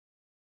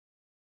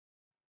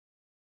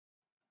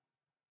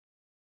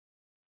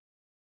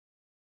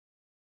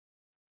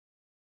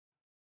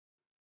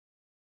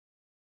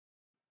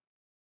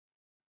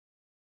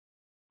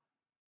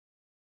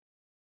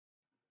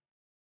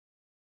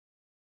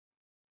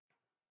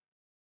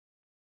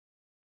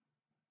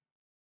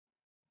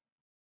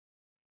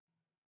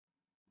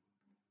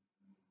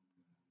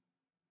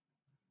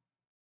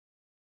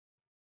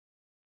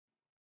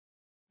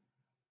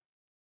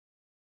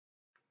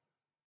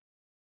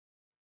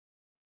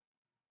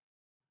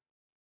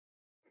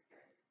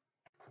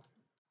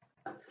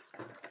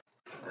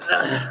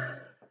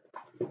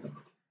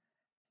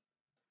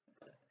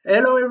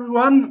Hello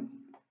everyone.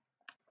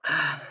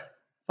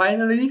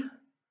 Finally,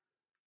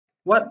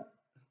 what?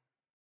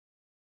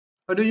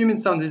 What do you mean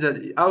sound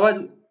dead?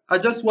 I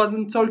just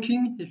wasn't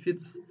talking. If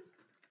it's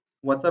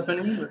what's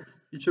happening, but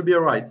it should be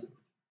alright.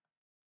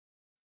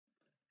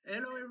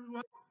 Hello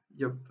everyone.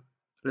 Yep.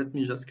 Let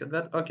me just cut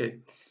that. Okay.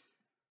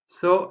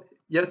 So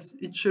yes,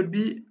 it should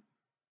be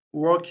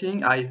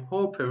working. I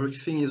hope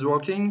everything is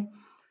working.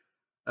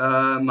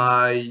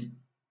 My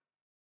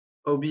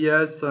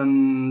OBS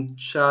and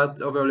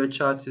chat overlay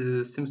chat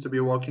seems to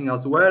be working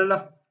as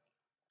well.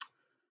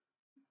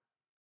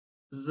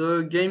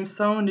 The game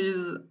sound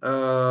is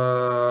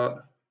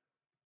that's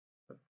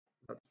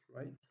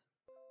right.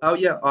 Oh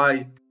yeah,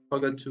 I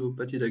forgot to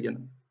put it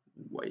again.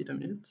 Wait a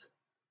minute.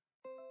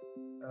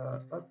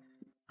 Up.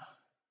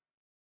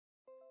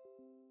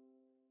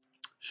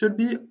 Should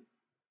be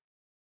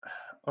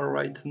all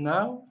right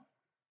now,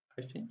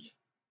 I think.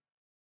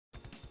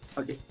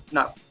 Okay,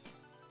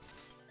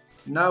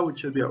 now it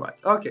should be all right.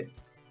 Okay,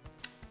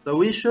 so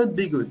we should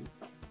be good.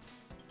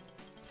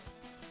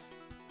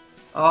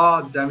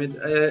 Oh damn it!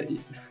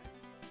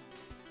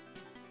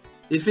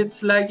 If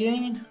it's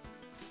lagging,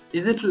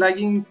 is it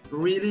lagging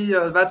really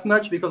that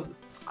much? Because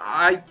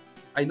I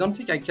don't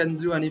think I can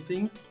do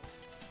anything.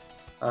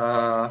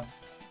 Well,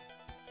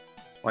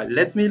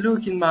 let me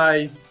look in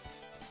my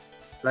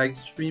like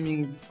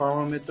streaming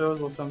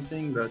parameters or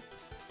something, but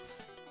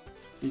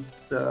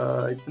it's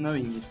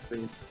annoying if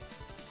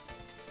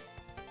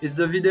it's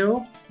a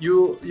video.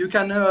 You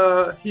can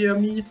hear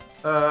me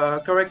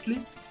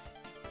correctly.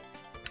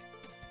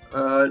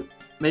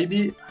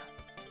 Maybe,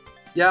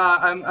 yeah.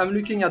 I'm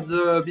looking at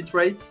the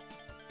bitrate.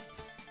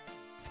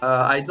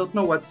 I don't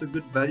know what's a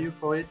good value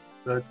for it,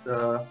 but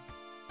let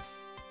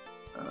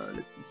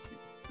me see.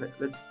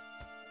 Let's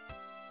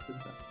put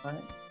that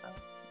right.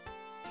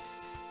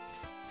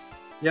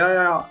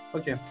 Yeah,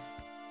 okay.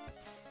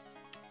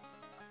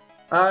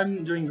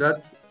 I'm doing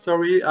that.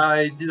 Sorry,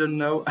 I didn't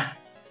know.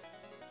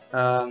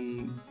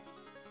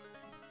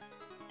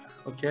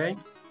 Okay.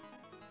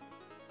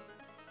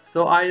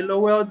 So I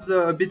lowered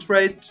the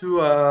bitrate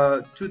to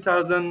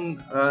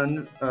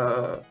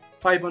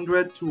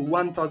 2,500 to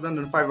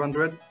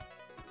 1,500.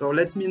 So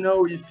let me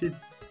know if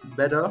it's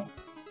better.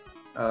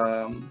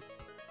 I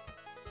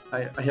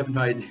have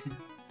no idea.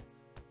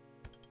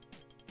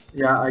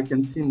 Yeah, I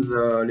can see in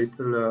the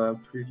little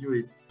preview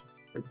it's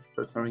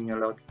stuttering a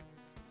lot.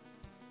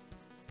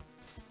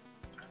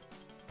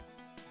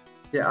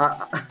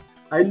 Yeah,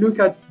 I look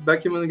at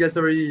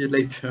Bakemonogatari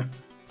later.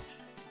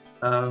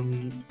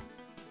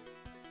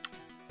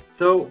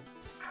 So,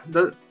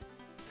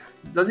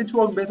 does it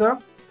work better?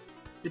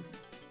 It's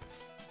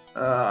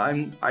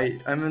I'm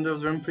under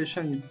the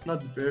impression it's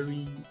not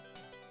very.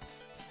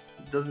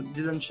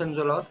 Didn't change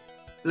a lot.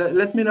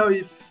 Let me know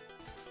if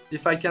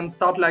I can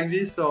start like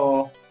this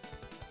or.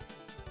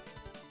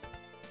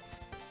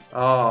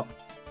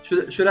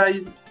 Should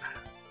I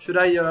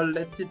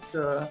let it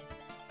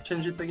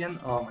change it again?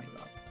 Oh my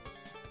god.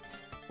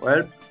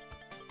 Well,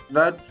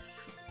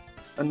 that's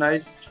a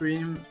nice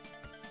stream.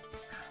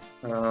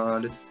 I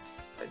don't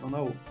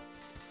know.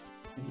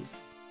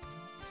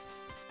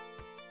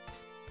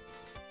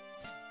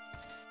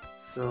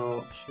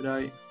 So should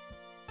I?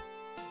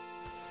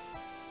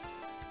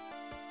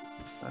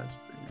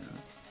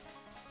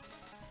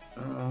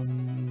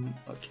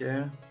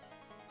 Okay.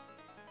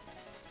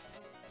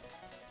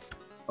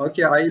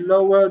 Okay, I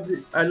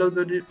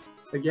loaded it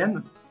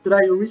again. Should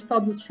I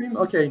restart the stream?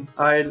 Okay,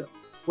 I'll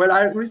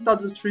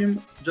restart the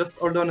stream. Just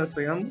hold on a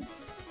second.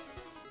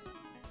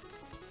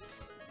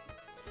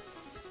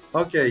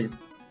 Okay.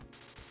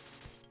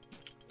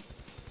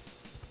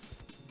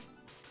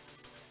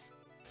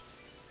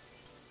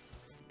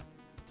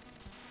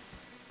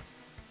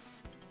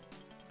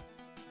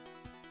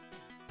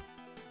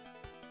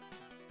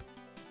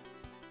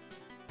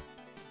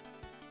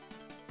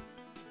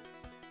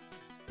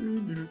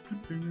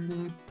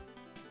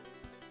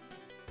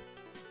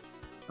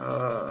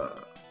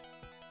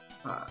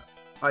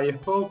 I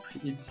hope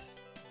it's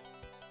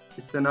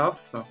enough,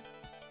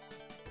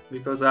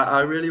 because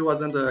I really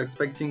wasn't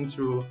expecting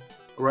to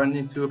run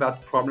into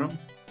that problem.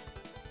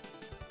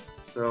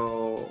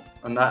 So,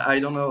 and I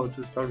don't know how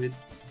to solve it,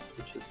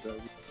 which is a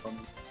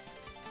problem.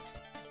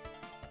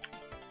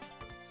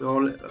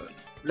 So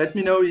let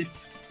me know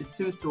if it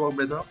seems to work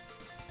better.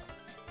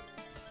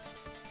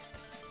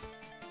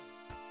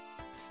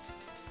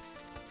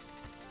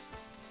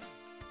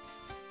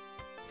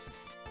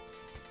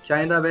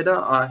 Kinda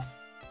better.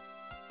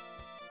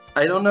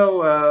 I don't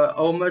know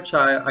how much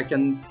I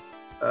can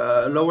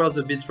lower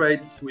the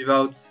bitrate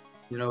without,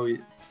 you know,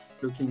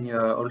 looking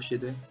all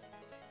shitty.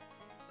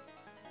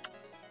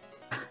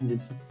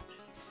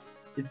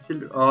 It's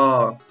still.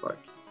 Oh fuck.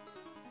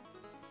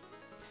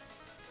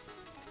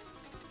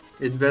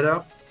 It's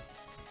better.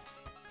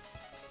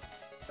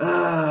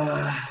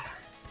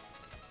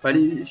 But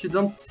if you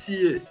don't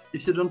see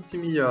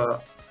me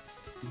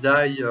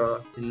die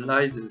in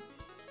live,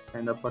 it's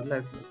kind of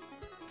pointless.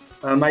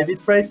 My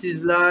bitrate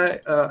is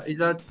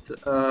at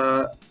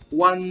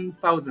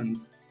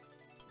 1000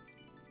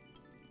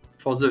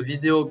 for the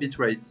video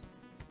bitrate,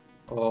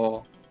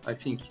 or I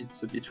think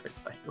it's a bitrate.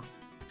 I hope.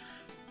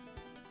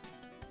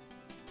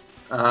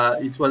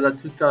 It was at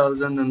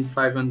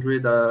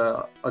 2500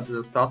 at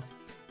the start.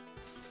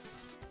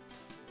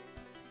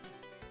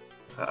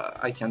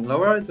 I can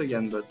lower it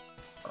again, but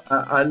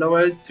I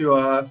lower it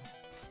to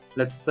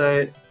let's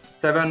say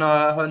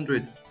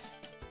 700.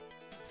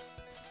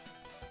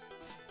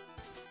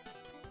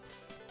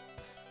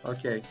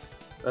 Okay,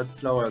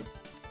 that's lowered.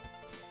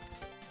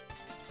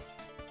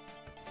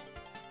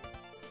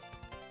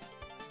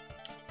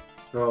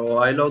 So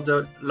I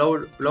lowered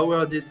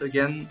it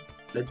again.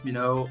 Let me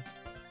know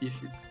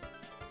if it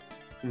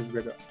feels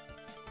better.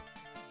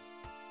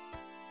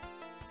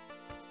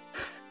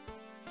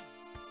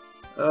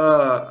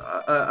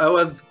 I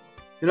was,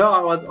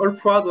 I was all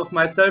proud of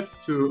myself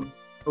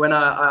when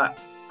I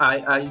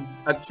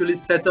actually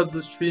set up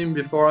the stream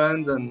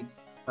beforehand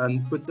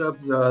and put up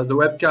the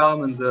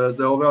webcam and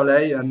the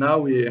overlay, and now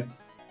we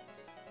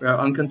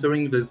are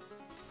encountering these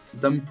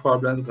dumb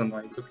problems, and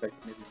I look like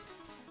maybe.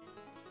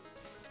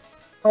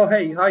 Oh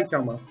hey, hi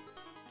camera.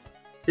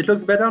 It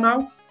looks better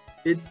now?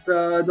 It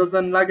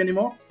doesn't lag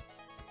anymore?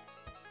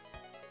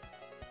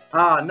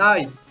 Ah,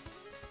 nice.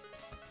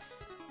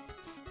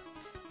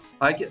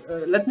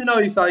 Let me know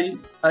if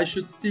I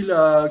should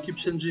still keep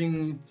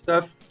changing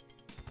stuff,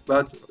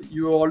 but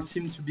you all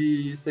seem to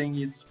be saying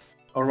it's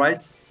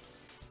alright.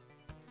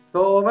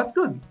 So that's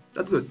good.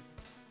 That's good.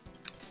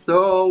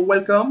 So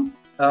welcome,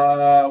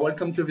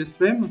 welcome to this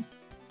stream.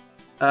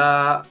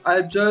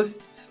 I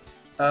just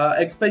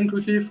explain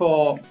quickly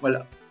for,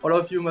 well, all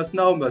of you must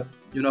know, but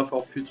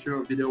for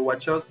future video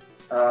watchers,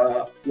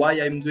 why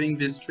I'm doing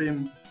this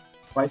stream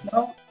right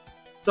now.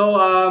 So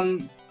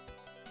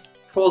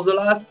for the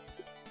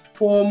last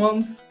 4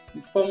 months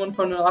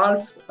and a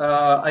half,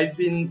 I've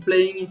been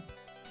playing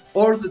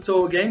all the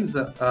Touhou games.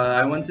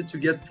 I wanted to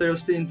get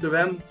seriously into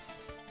them,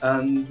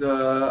 and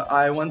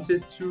I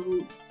wanted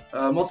to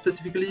more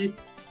specifically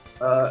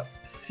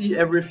see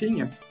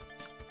everything.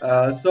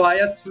 So I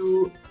had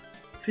to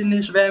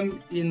finish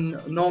them in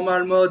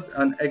normal mode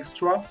and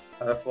extra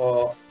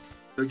for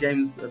the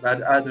games that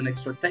had an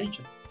extra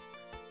stage,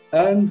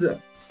 and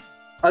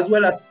as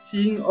well as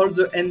seeing all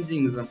the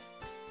endings,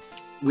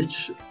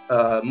 which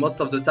most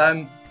of the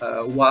time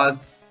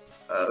was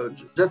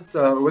just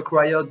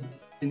required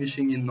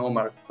finishing in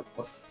normal at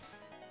most.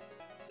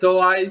 So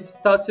I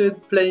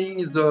started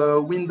playing the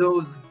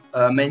Windows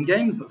main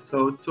games,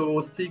 so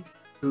Touhou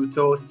 6 to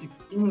Touhou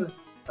 16,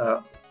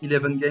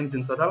 11 games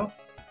in total.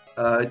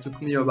 It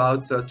took me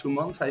about 2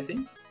 months, I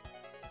think.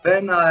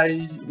 Then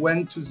I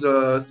went to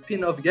the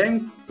spin-off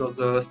games, so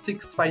the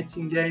 6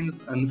 fighting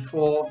games and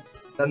 4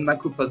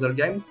 Danmaku puzzle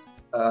games.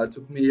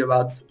 Took me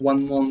about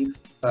 1 month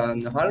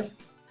and a half.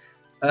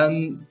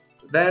 And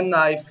then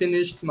I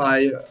finished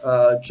my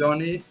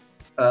journey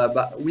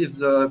with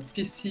the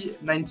PC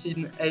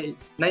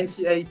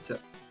 1998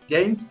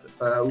 games,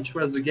 which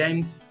were the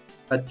games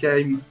that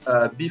came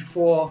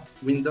before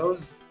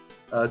Windows,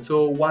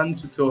 Touhou 1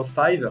 to Touhou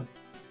 5.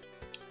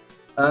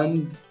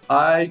 And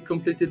I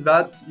completed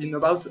that in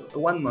about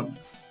 1 month.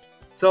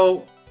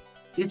 So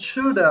it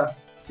should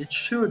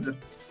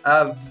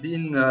have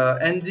been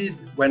ended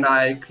when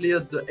I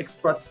cleared the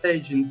extra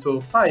stage in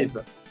Touhou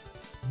 5.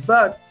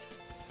 But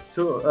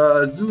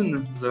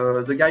Zun,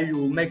 the guy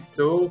who makes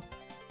Touhou,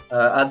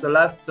 had the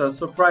last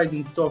surprise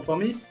in store for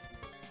me,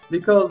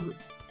 because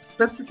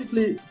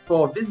specifically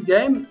for this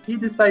game, he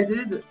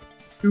decided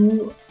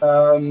to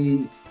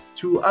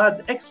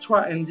add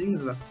extra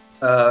endings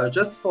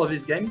just for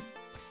this game,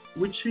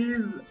 which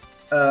is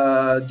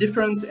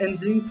different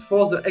endings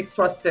for the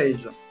extra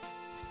stage.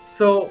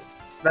 So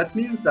that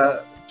means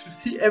that to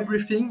see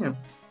everything,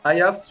 I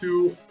have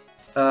to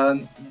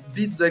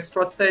beat the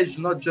extra stage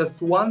not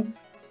just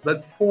once,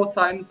 but 4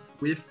 times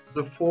with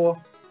the 4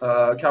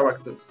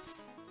 characters.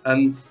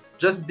 And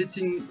just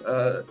beating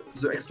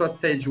the extra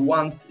stage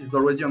once is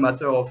already a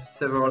matter of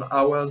several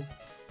hours.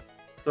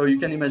 So you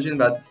can imagine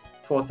that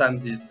 4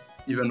 times is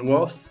even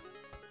worse.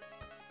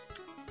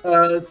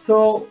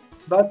 So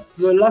that's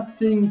the last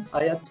thing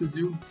I had to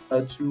do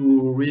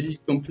to really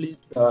complete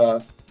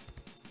all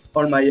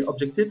my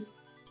objectives.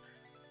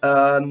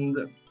 And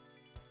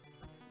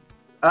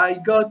I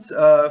got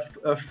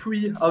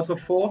 3 out of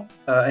 4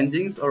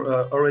 endings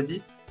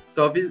already.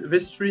 So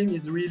this stream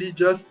is really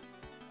just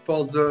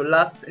for the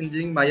last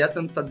ending, my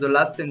attempts at the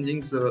last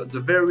ending,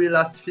 the very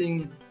last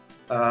thing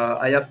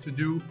I have to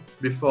do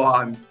before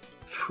I'm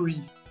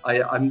free.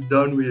 I'm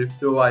done with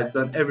Touhou. I've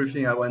done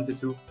everything I wanted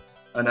to,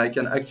 and I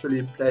can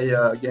actually play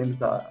games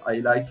that I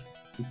like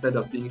instead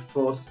of being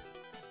forced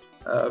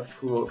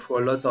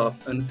for a lot of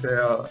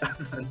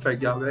unfair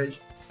garbage.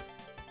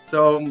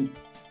 So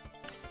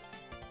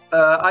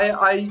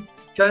I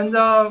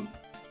kinda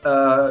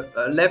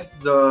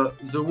left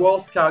the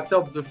worst character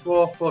of the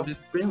 4 for this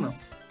stream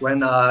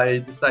when I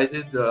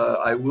decided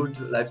I would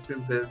live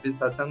stream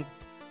this attempt,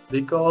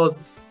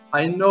 because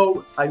I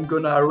know I'm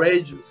gonna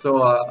rage,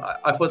 so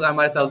I thought I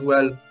might as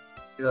well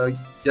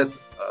get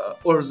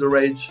all the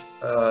rage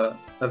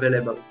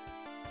available.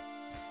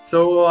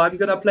 So I'm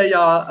gonna play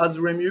as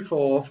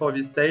Remu for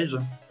this stage.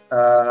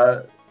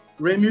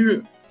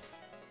 Remu,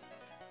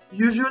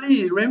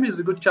 usually Remu is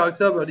a good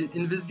character, but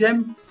in this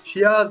game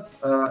she has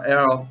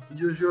her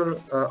usual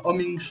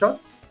homing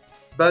shot,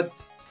 but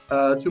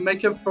to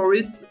make up for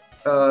it,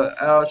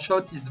 her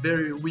shot is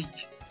very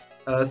weak.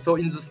 So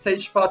in the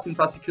stage part in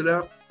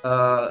particular,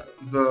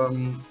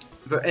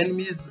 the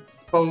enemies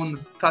spawn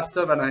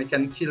faster than I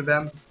can kill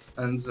them,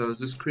 and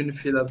the screen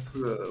fill up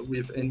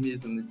with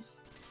enemies, and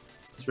it's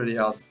really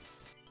hard.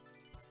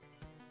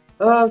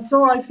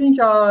 So I think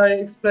I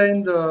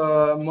explained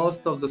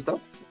most of the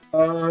stuff.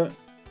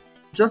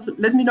 Just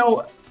let me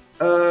know,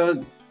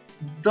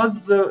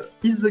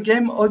 is the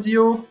game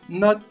audio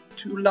not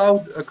too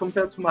loud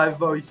compared to my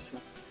voice?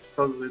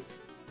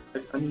 Because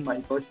I mean, my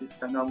voice is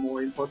kind of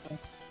more important.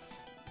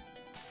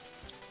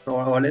 So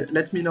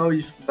let me know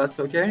if that's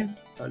okay.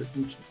 Let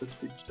me check the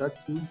speech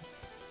chat too.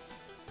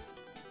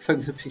 Fuck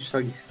the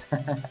picture, guys.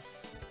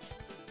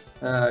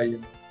 Yeah.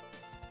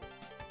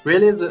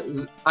 Really,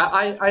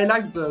 I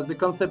liked the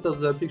concept of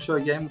the picture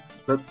games,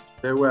 but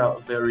they were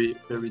very,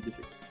 very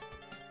difficult.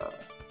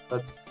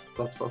 That's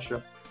for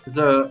sure.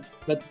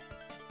 But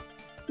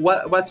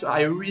what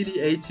I really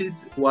hated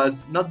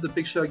was not the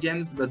picture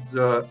games, but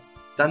the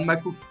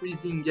Danmaku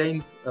freezing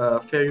games,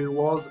 Fairy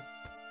Wars.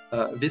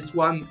 This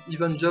one,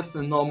 even just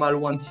a normal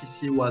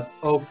 1cc was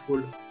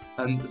awful,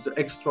 and the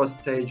extra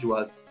stage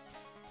was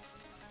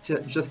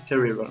just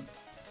terrible.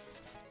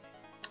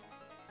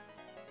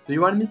 Do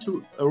you want me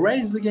to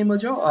erase the game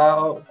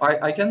audio?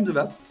 I can do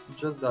that,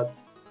 just that.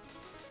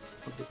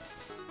 Okay.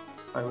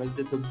 I raised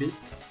it a bit.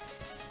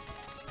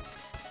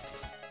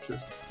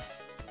 Just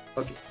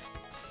okay.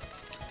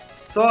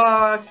 So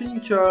I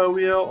think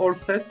we are all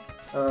set.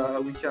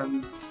 We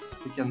can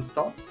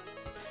start.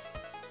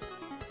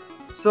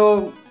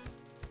 So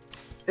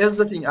here's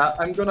the thing.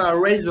 I'm gonna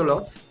rage a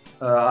lot.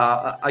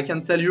 I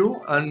can tell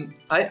you, and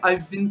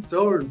I've been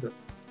told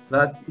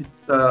that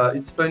it's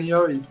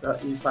funnier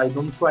if I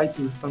don't try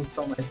to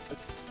censor myself.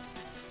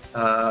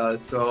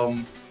 So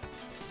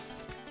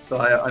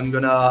I'm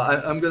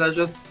gonna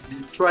just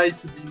try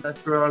to be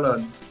natural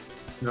and,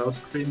 you know,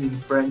 scream in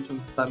French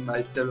and slam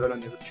my table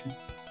and everything.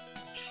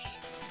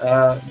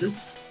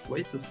 Just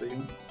wait a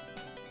second.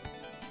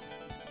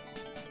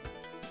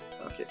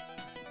 Okay.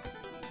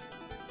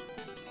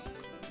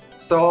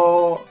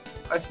 So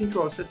I think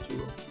we're all set to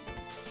go.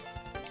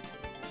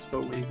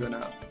 So we're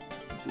gonna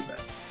do that.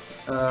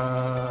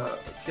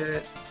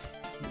 Okay.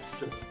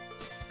 Just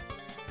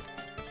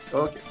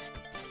okay.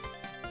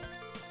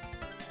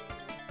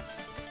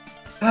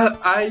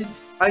 I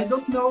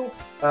don't know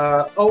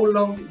how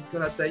long it's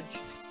gonna take.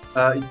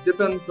 It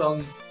depends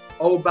on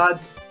how bad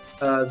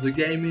the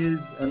game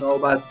is and how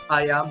bad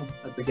I am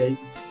at the game.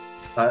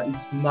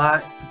 It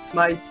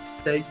might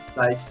take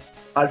like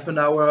half an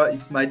hour.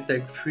 It might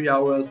take 3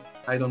 hours.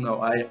 I don't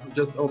know. I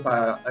just hope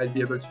I'll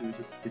be able to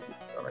complete it.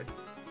 All right.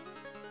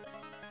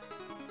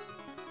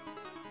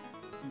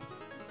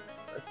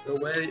 That's the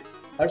way.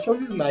 I'll show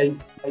you my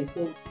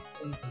whole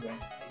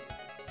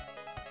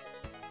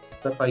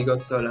stuff I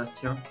got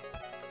last year.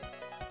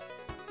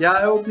 Yeah,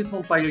 I hope it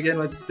won't lag again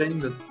when it's playing,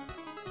 but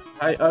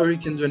I really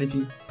can't do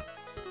anything.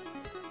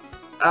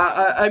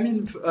 I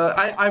mean,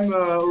 I'm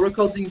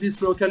recording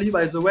this locally,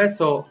 by the way,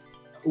 so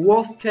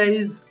worst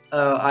case,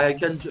 I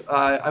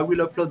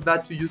will upload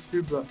that to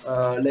YouTube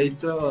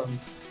later.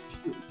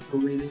 If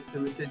you're really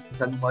interested, you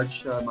can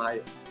watch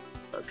my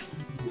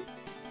video.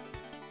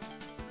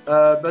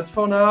 But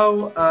for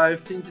now, I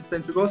think it's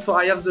time to go. So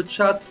I have the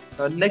chat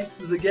next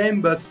to the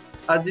game, but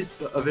as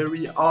it's a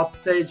very hard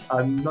stage,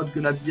 I'm not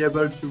gonna be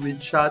able to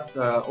read chat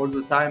all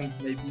the time.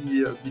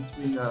 Maybe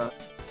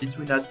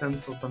between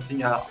attempts or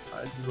something, I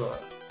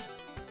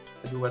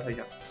do what I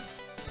can.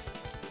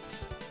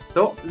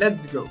 So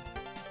let's go.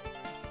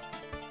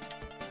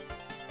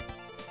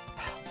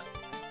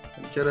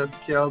 I'm kinda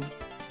scared,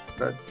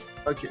 but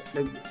okay,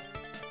 let's go.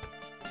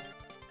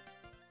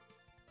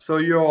 So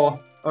you're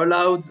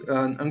allowed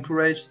and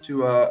encouraged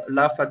to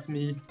laugh at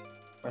me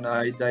when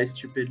I die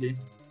stupidly.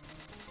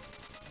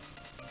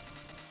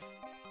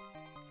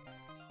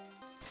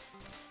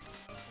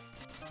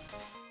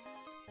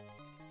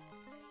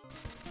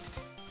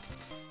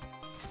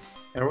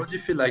 I already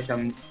feel like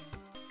I'm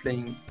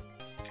playing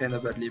kind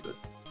of badly, but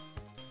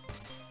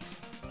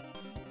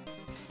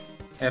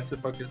I have to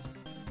focus.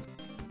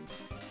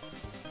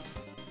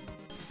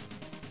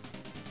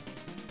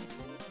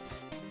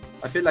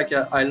 I feel like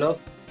I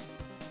lost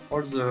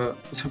all the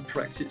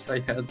practice I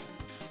had.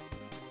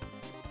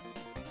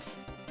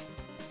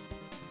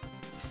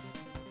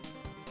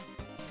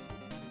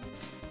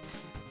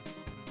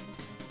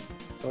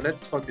 So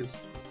let's focus.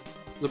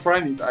 The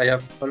problem is I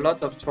have a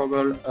lot of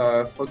trouble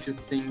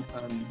focusing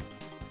and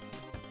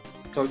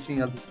talking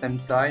at the same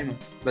time,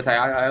 but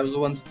I also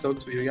want to talk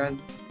to you guys.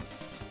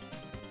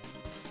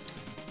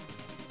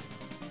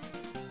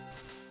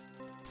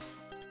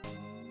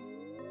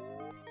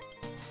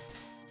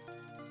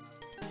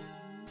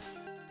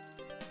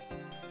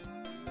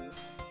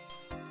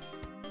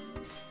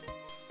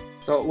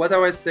 So what I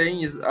was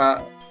saying is,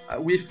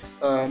 with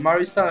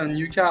Marisa and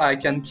Yuka, I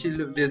can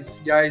kill these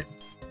guys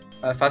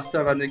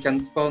faster than they can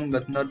spawn,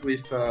 but not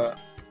with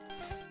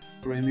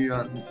Remu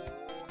and...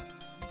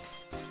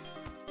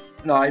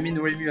 No, I mean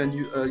Remu and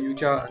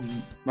Yuka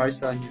and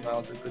Marisa and Yuna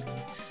are the good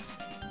ones.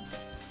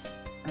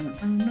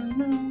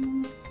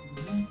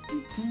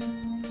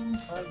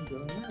 I'm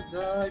gonna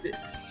die,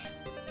 bitch.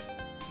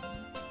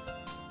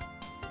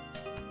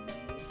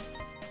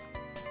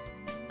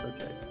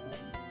 Okay.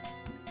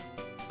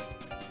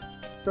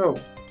 So,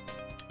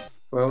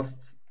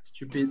 first,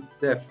 stupid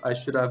death. I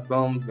should have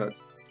bombed, but...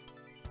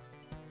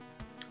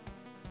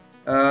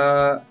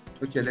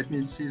 okay, let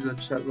me see the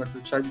chat. What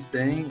the chat is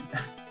saying.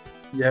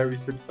 Yeah,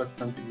 reset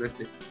percent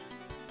exactly.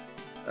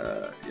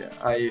 Yeah,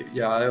 I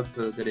hope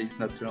the delay is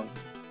not too long.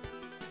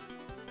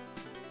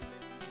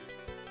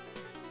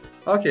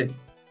 Okay,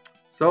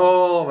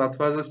 so that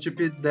was a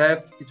stupid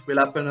death. It will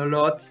happen a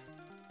lot.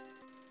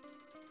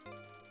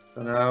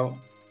 So now,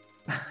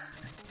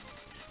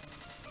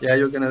 yeah,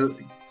 you're gonna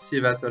see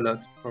that a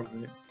lot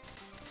probably.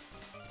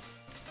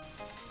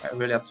 I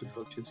really have to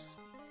focus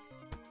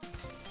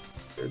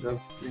instead of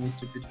doing a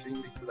stupid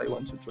thing because I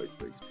want to try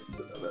to explain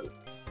the level.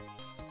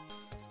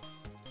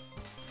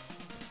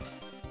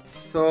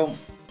 So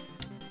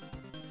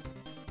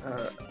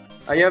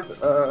I have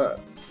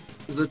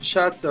the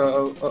chat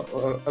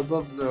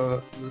above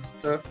the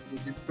stuff, the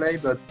display,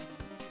 but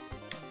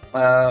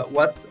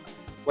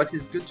what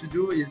is good to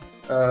do is,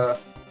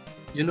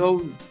 you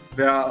know,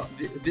 there are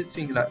this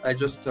thing like I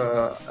just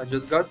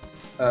got.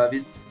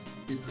 This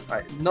is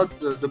not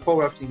the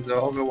power thing, the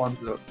other one,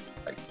 the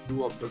like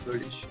blue or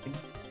purplish thing.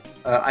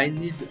 I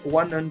need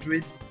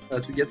 100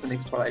 to get an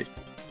extra life,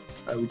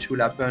 which will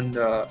happen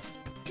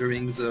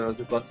during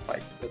the boss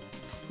fight. But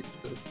it's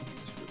something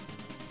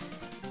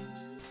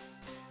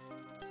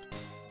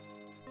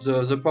to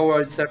do. The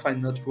power itself,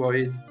 I'm not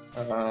worried.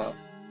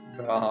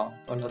 There are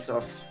a lot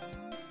of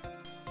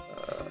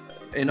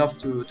enough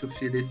to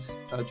feel it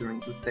during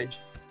the stage.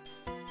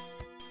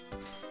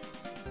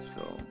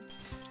 So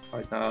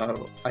right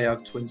now I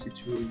have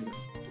 22, you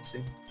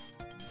see.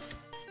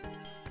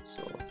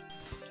 So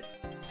okay.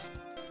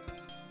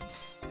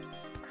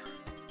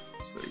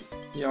 So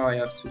here I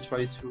have to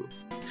try to.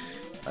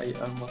 I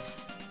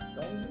almost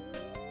died.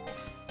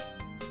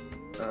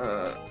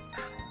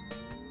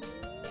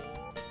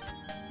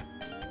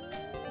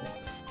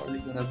 Probably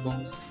gonna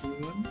bomb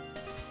soon.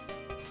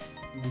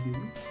 Maybe.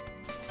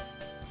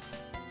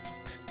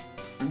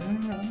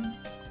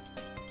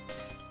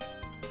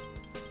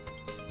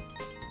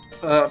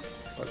 Fuck.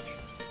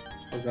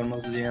 It was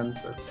almost the end,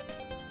 but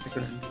I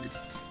couldn't do it.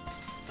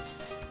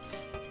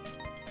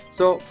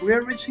 So we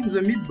are reaching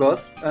the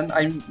mid-boss, and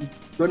I'm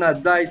gonna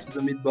die to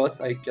the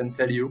mid-boss, I can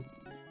tell you.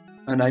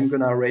 And I'm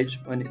gonna rage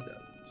when it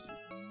happens.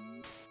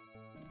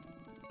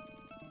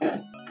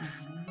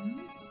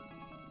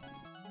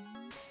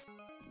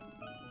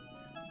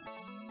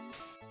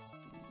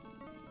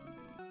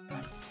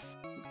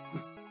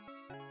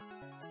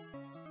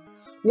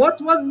 What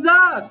was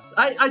that?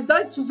 I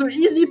died to the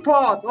easy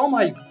part. Oh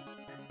my.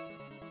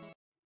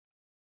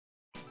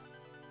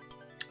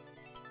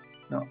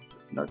 No,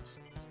 not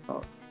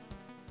start.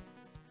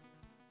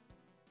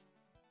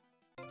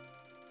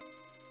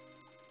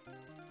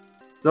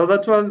 So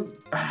that was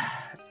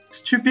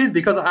stupid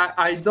because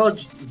I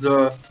dodged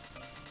the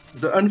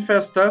unfair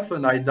stuff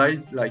and I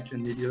died like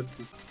an idiot.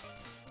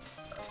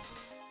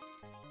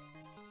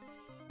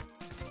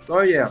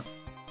 So yeah,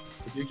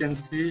 as you can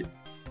see,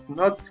 it's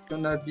not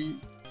gonna be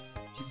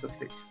a piece of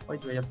cake. Why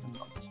do I have some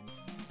marks here?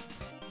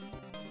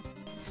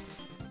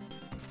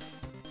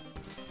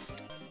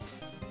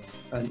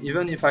 And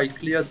even if I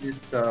cleared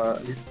this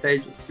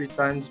stage 3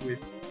 times with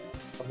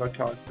other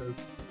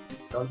characters,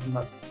 it does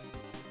not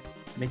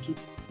make it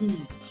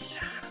easy.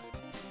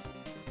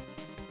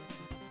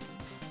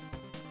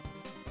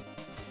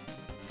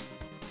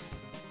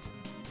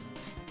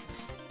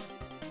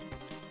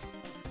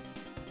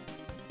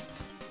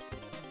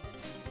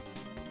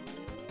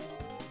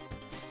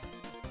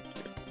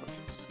 Let's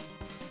focus.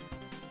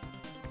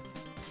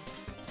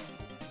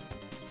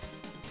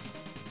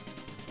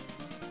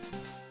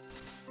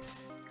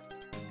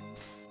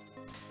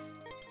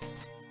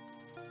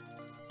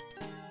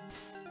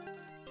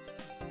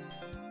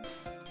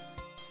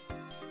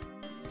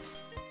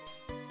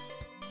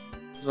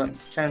 So I'm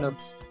kind of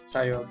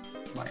tired,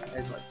 my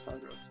eyes are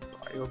tired, so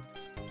I hope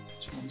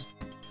it won't be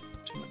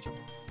too much of a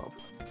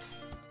problem.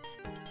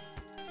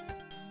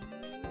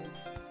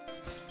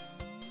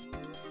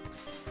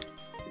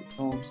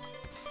 Don't.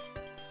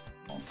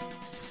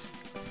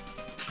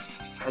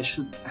 I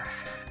should.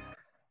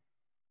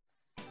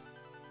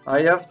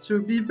 I have to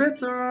be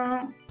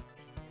better.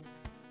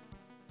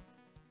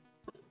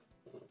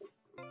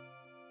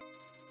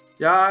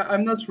 Yeah,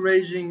 I'm not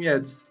raging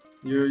yet.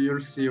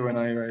 You'll see when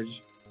I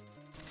rage.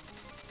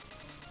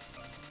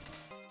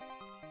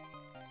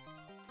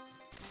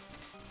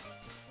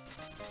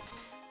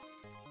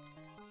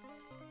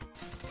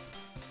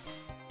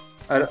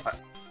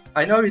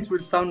 I know it will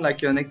sound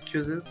like an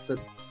excuses, but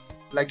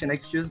like an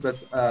excuse,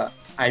 but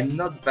I'm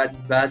not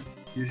that bad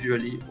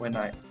usually when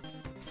I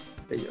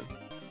play.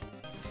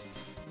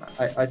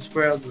 I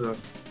swear the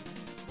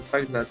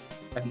fact that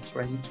I'm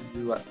trying to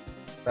do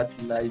that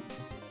live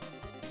is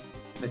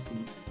messing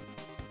me.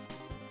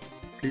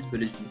 Please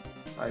believe me,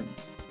 I'm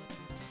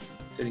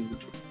telling the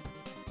truth.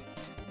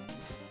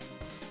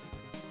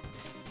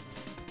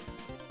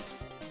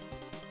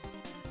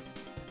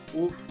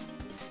 Oof,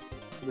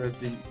 it would have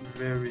been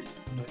very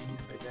annoying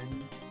if I died.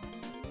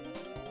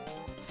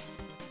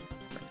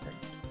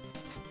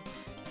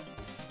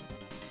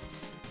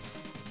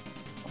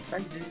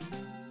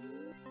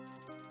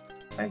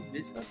 Like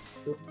this,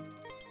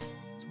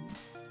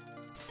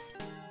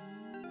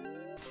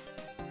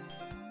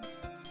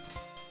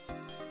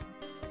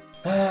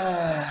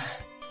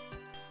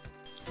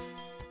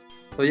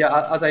 So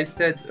yeah, as I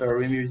said,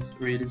 Remy is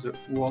really the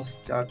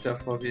worst character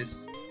for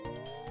this,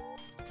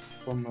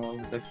 from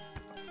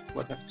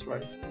what I've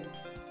tried.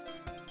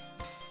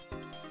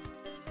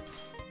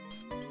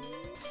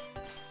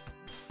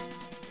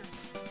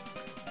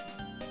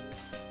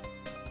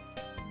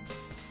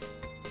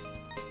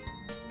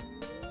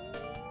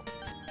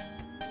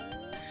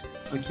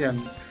 Okay,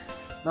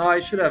 no, I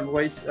should have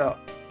waited.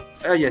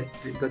 Yes,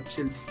 they got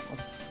killed.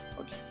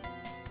 Okay.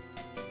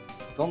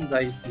 Don't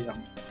die here.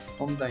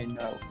 Don't die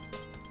now.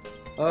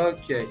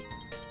 Okay.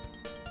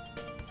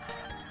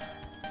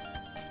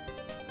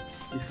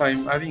 If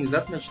I'm having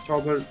that much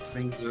trouble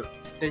during the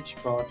stage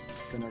part,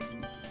 it's gonna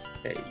be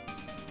pain.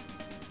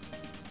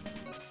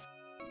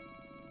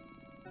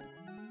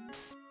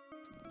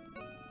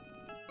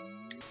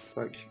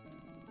 Fuck.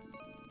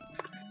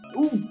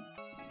 Ooh!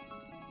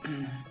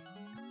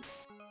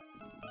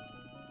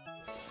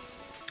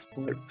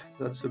 Well,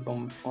 that's a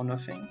bomb for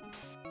nothing.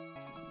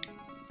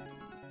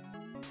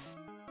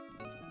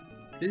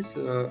 Please,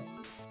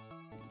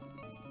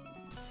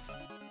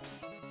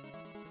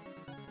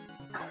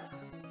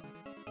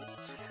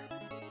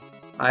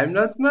 I'm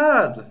not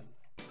mad!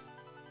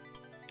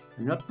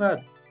 I'm not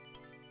mad.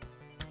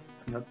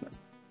 I'm not mad.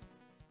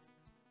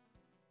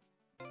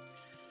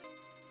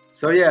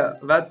 So yeah,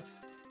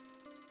 that's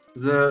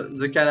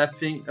the kind of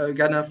thing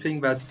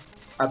that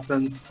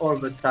happens all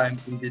the time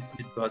in this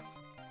mid boss.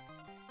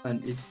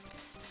 And it's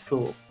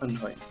so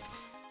annoying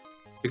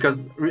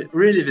because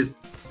really this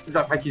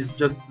attack is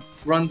just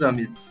random.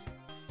 It's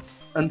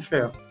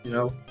unfair, you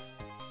know.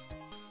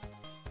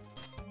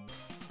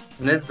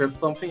 Unless there's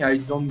something I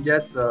don't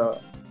get,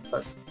 but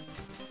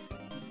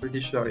I'm pretty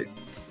sure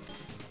it's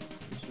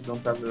if you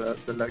don't have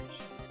the luck.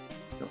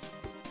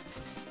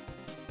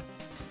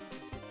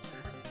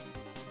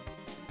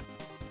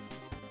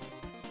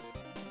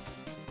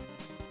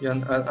 Yeah,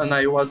 and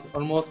I was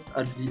almost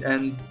at the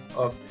end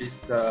of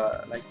this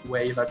like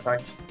wave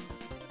attack.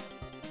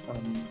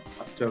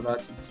 After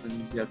that, it's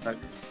an easy attack.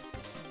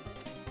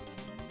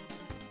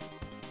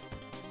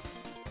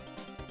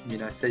 I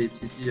mean, I say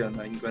it's easy, and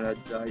I'm gonna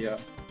die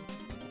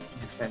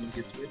next time I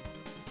get to it.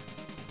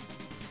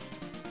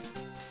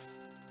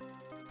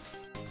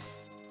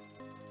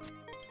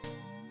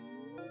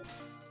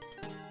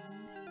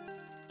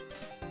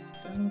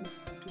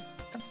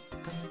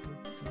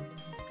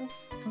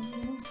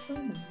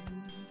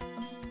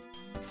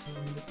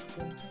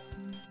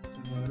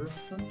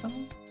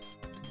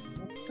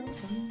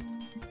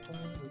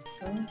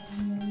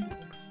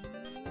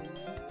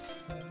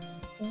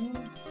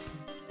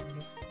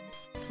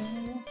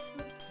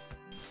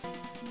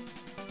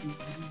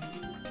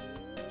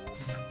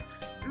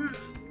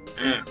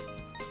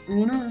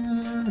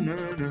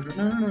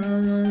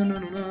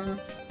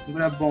 I'm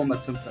gonna bomb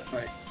at some point,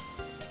 right?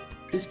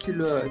 Please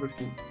kill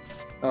everything.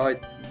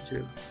 Alright, it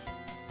should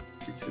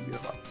be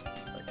alright.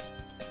 Right.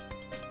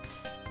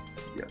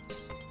 Yes.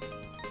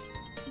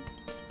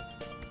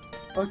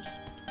 Okay.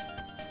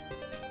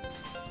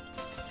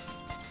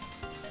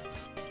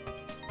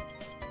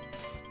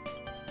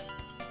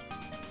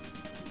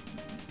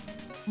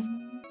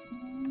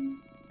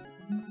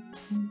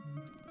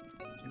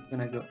 I'm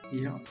gonna go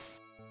here.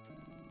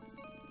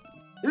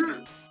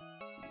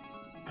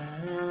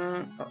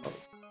 Uh-oh.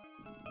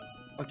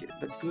 Okay,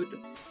 that's good.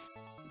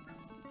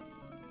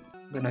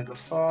 Gonna go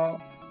far.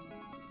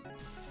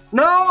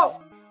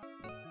 No!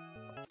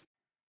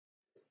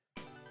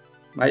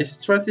 My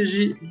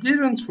strategy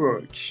didn't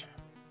work.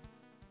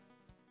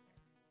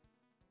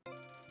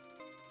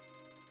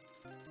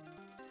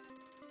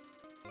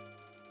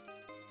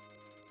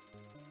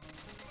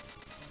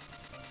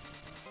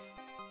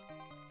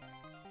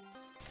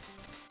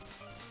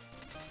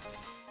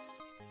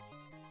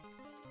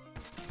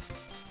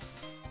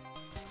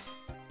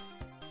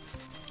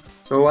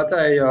 So what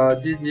I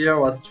did here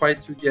was try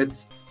to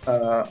get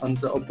on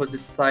the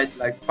opposite side,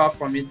 like far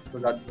from it, so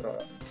that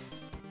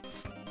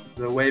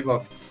the wave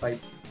of like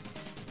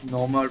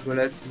normal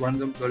bullets,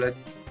 random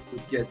bullets,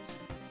 would get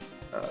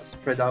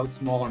spread out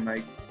more, and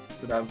I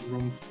could have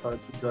room to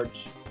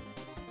dodge,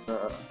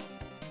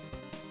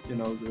 you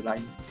know, the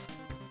lines.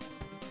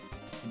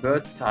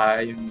 But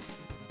I'm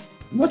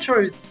not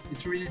sure it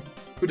really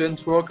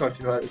couldn't work, or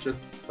if I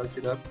just fucked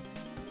it up.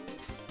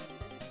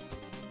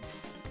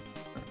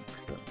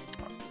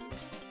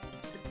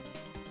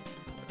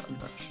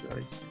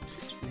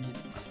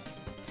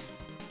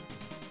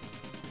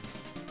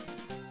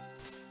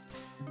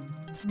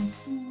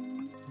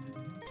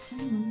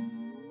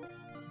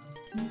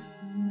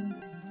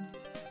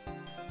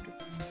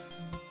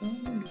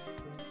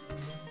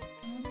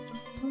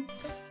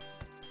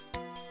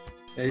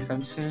 If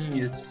I'm seeing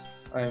it,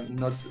 I'm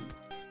not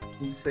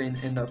insane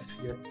enough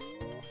yet.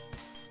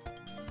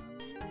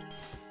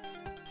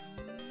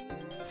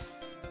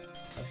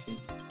 I think.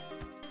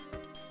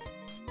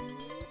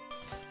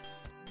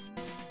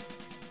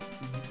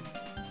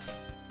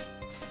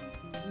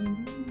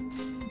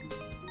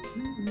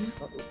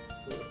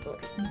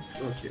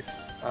 Okay.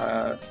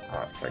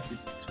 Fuck,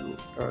 it's too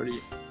early.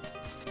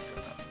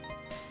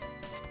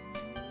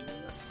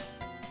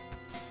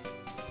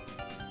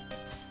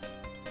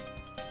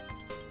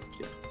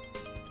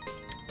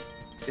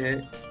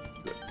 Okay,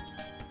 good.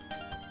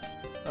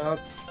 Up.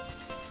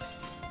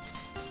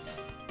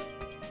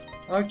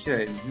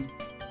 Okay,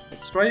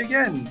 let's try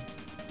again.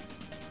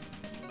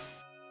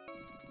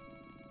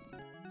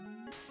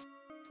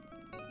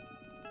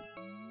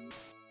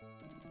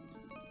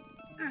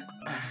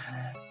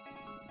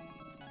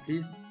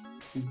 Please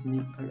give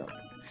me a lot.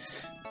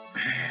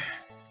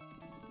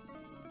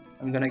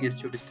 I'm gonna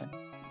get you this time.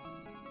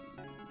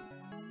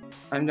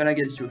 I'm gonna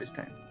get you this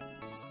time.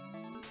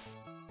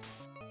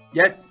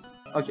 Yes!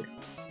 Okay.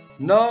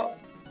 No,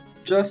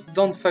 just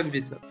don't fuck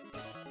this up.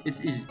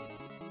 It's easy.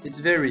 It's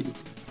very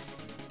easy.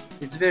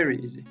 It's very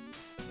easy.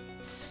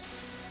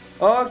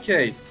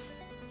 Okay.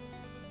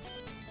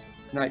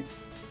 Nice.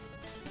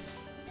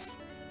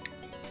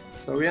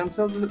 So we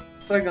enter the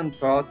second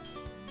part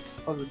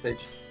of the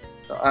stage.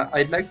 So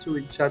I'd like to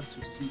reach out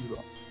to see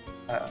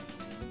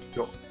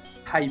your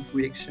hype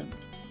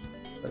reactions,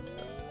 but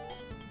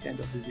kind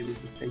of busy with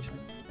the station.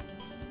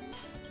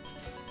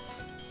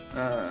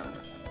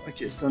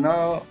 Okay, so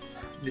now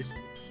this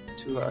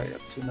two, I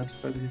have to not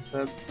fuck this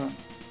up.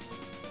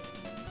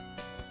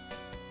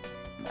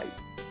 My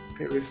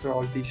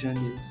peripheral vision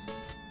is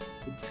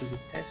put to the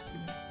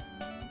testing.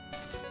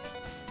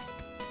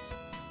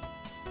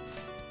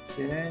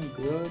 Okay,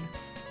 good.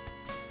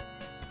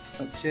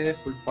 Okay,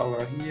 full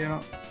power here.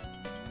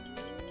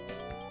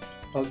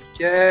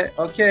 Okay,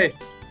 okay.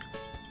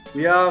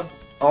 We have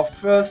our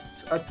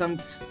first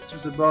attempt to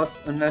the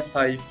boss, unless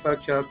I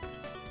fuck up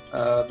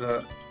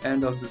the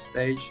end of the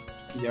stage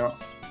here.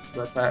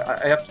 But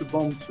I have to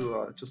bomb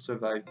to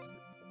survive.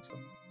 So.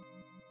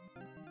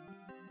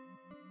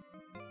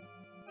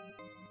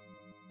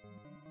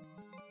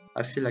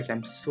 I feel like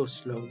I'm so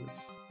slow.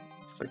 That's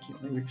fucking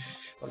maybe.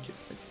 Okay,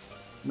 it's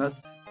not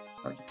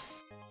okay.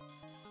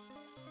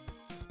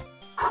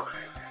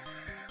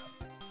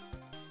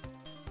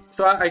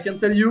 So I can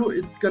tell you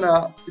it's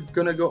gonna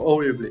go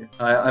horribly.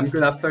 I'm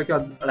gonna fuck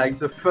up like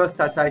the first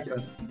attack,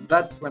 and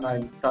that's when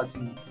I'm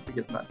starting to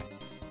get mad.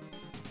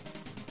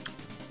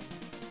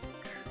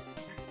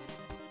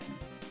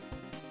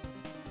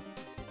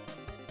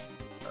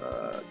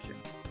 Okay.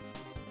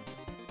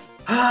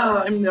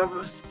 I'm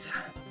nervous.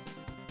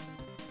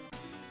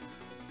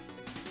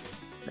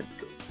 Let's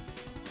go.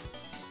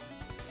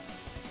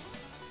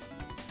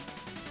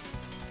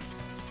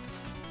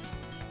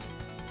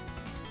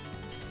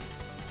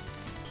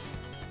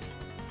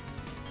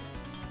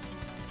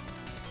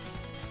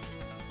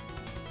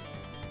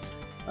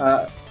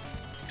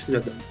 Should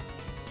have done.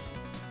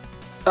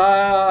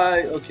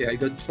 Okay, I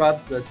got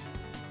trapped, but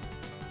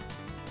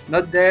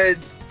not dead.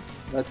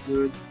 That's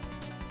good.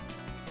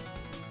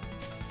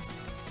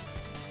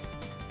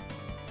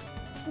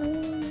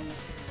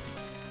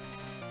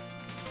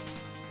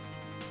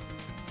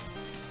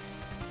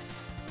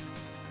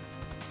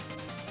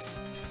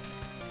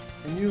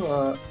 Can you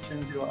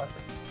change your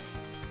attack?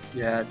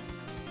 Yes,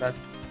 that's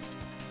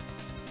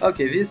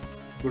okay. This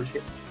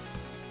bullshit.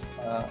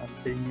 I'm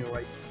telling you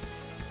right.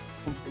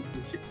 Complete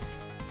bullshit.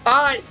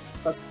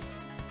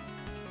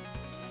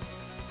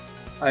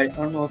 I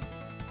almost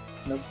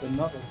lost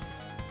another.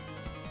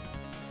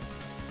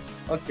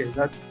 Okay,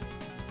 that's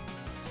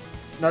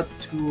not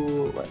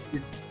too. Well,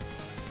 it's.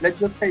 Let's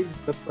just say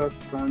it's the first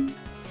round.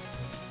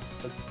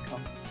 Doesn't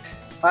count.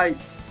 I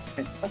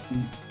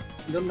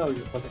don't know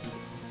what I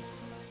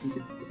think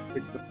it's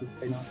critical to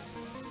stay now.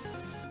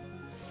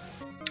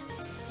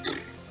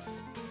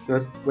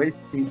 Just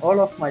wasting all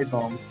of my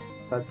bombs.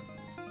 That's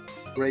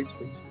great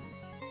way to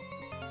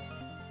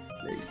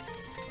play.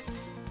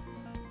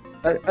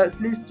 At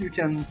least you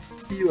can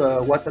see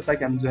what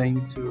attack I'm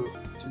doing to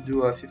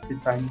do 50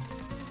 times.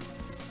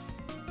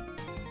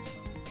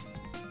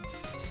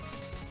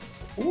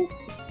 Ooh.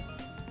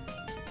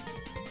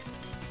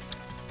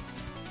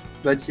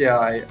 But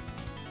yeah,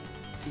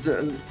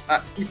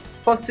 it's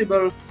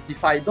possible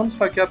if I don't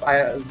fuck up.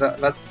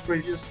 That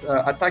previous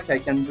attack I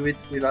can do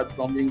it without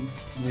bombing,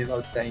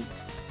 without dying.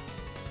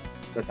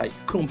 But I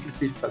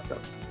completely fucked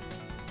up.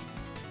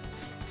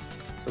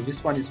 So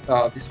this one is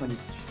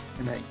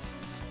annoying.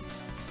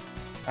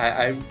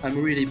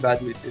 I'm really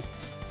bad with this.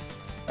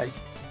 Like,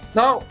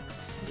 no,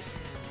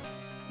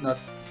 not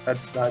that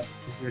bad.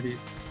 It's really.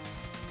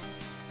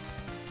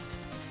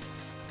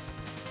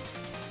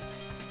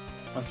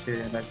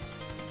 Okay,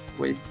 let's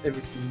waste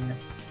everything.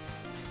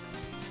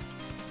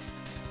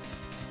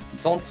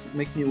 Don't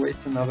make me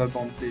waste another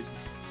bomb, please.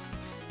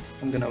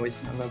 I'm gonna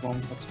waste another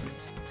bomb. That's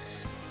right.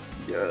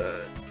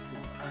 Yes.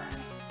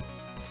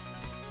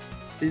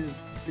 Please,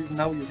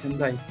 now you can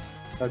die.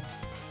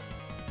 That's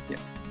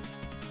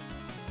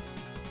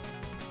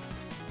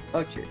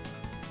Okay,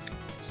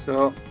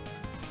 so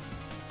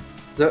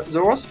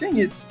the worst thing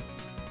is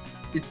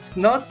it's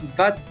not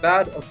that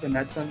bad of an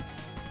attempt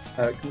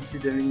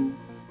considering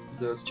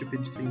the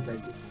stupid things I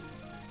did.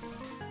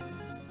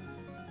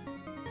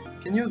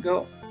 Can you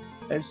go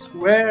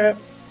elsewhere?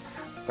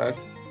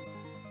 Fucked.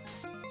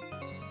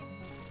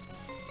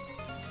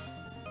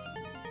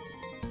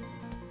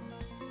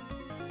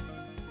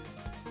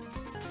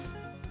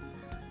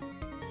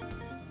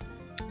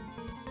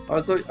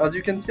 Also, as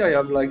you can see, I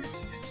have like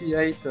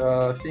 68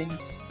 things,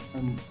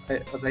 and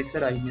as I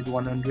said, I need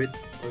 100,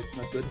 so it's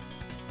not good.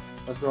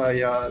 Also, I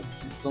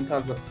don't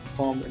have a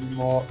bomb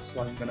anymore,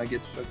 so I'm gonna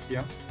get fucked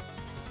here.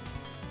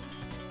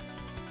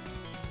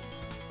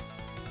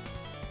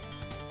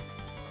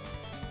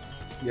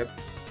 Yep.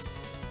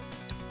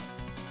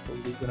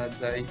 Probably gonna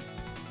die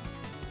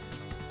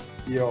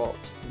here or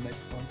to the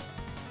next one.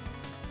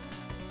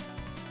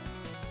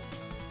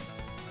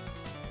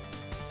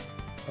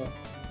 Oh,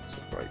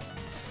 surprise.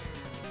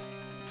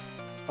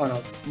 Oh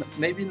no,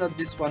 maybe not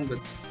this one, but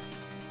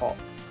oh,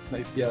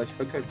 maybe I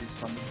forgot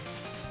this one.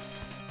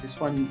 This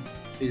one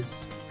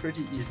is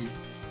pretty easy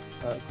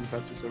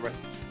compared to the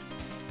rest.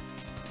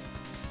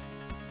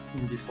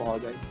 Before I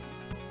die.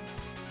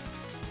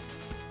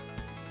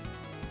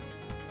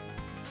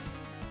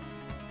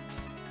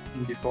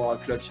 And before I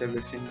clutch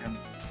everything, and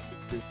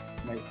this is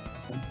my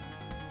attempt.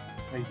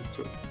 My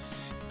victory.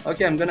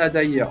 Okay, I'm gonna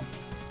die here.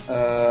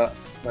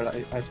 Well,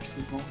 I have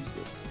 2 bombs,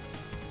 but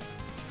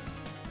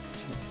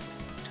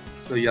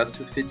so you have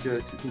to fit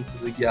into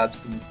the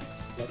gaps, and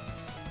it's like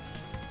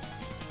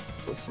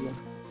possible.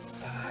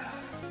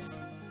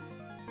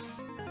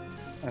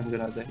 I'm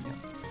gonna die here.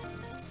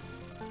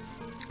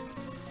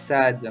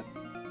 Sad.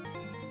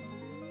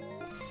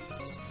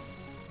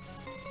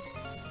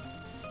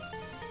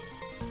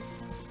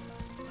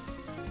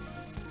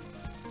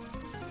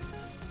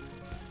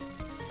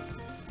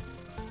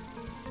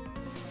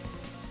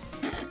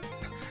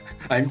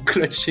 I'm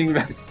clutching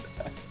that.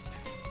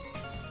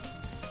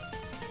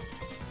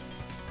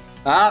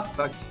 Ah,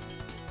 fuck.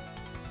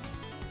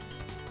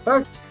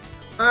 Fuck.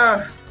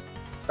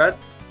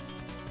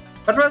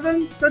 That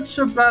wasn't such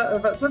a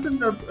bad. That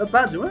wasn't a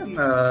bad one.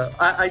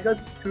 I got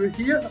to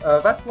here.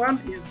 That one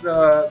is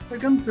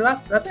second to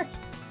last attack.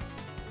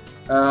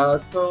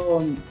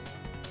 So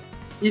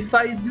if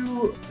I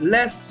do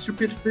less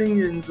stupid thing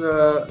in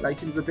the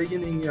in the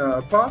beginning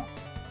part,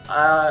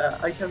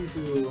 I can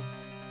do.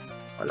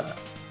 Voila.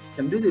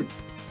 Can beat it.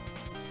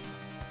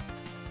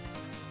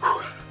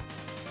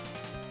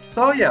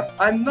 So yeah,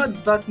 I'm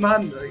not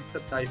Batman,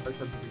 except I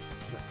forgot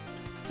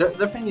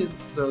the thing is,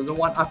 the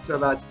one after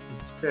that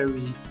is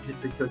very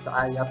difficult.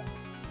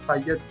 If I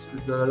get to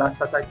the last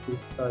attack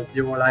with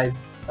 0 lives,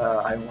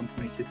 I won't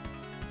make it.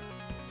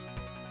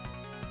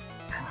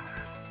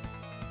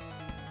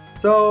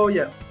 So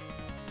yeah,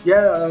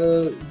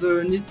 the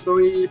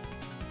Nitori,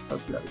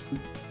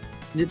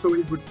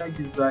 Nitori bootleg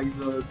is like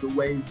the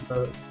wave.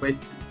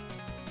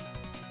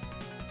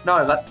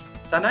 No, that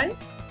Sanai?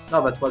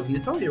 No, that was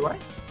Nitori,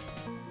 right?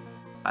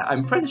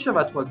 I'm pretty sure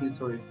that was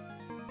Nitori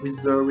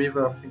with the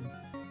river thing.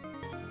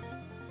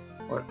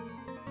 Well,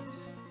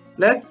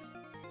 let's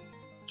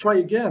try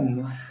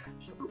again.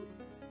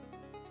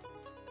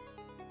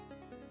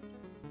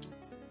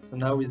 So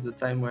now is the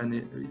time when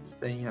it's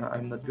saying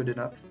I'm not good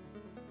enough.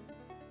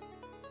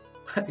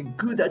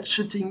 Good at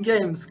shooting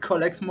games,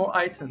 collects more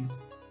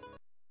items.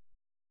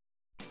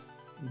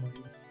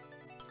 Nice.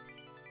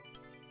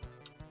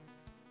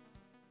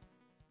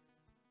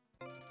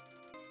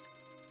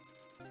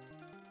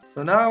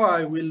 So now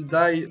I will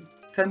die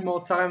 10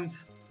 more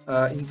times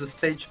in the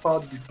stage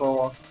part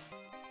before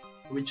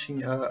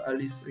reaching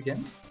Alice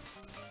again.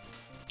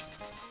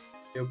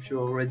 I hope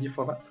you're ready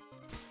for that.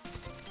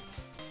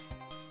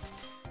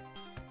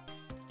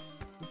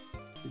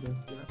 Didn't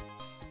see that.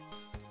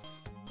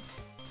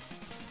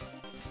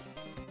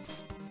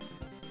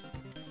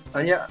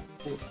 And yeah,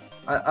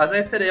 as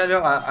I said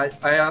earlier, I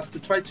have to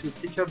try to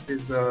pick up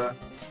this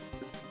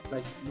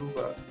like blue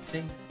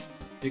thing,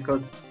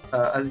 because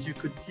as you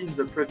could see in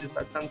the previous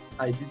attempt,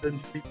 I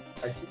didn't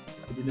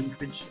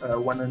reach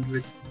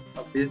 100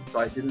 of this, so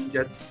I didn't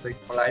get the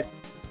extra life.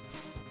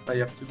 I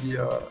have to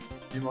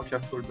be more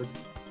careful. But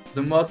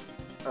the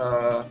most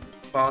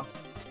parts,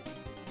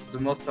 the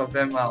most of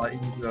them are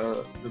in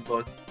the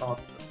boss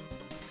parts.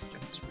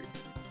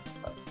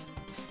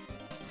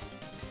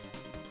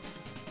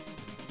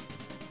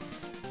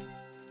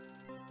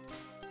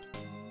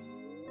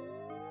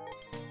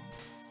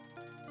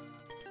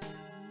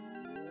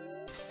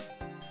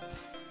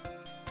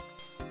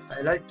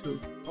 I like to.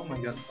 Oh my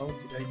god, how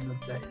did I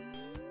not die?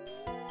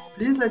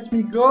 Please let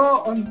me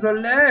go on the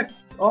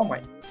left! Oh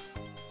my.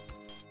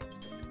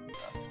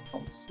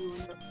 Come soon.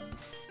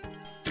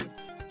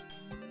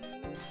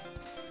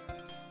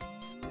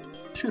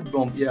 Should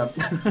bomb, yeah.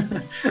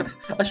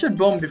 I should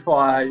bomb before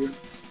I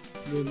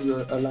lose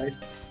a life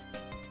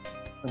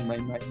on my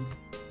mind.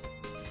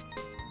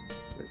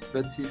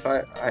 But if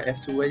I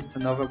have to waste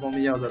another bomb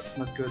here, that's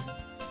not good.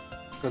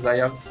 Because I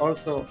have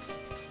also.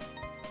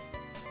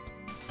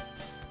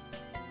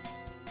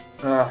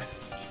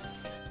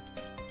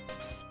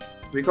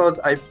 Because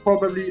I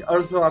probably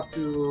also have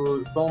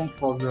to bomb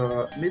for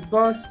the mid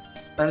boss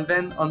and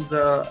then on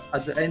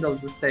at the end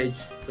of the stage.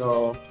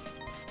 So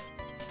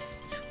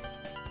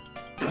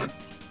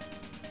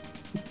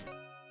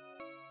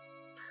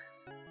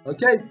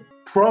okay,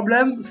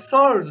 problem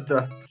solved.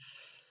 that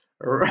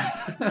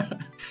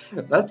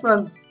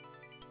was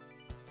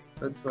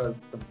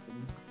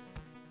something.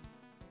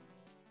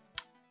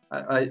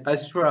 I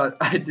swear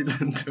I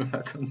didn't do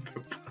that on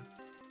purpose.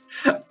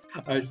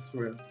 I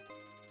swear.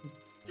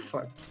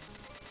 Fuck.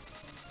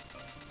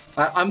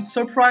 I'm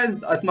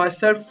surprised at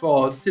myself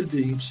for still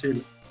being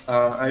chill.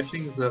 I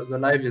think the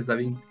live is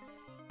having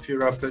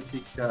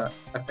therapeutic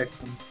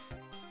effects on me.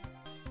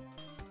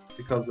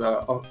 Because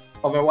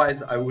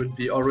otherwise I would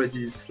be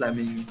already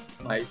slamming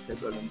my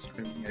table and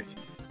screaming, I think.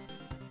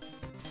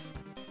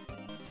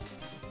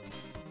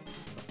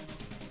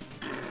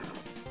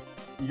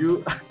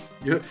 You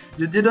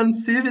didn't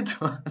see it?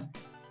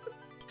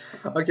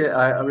 Okay,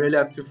 I really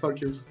have to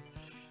focus.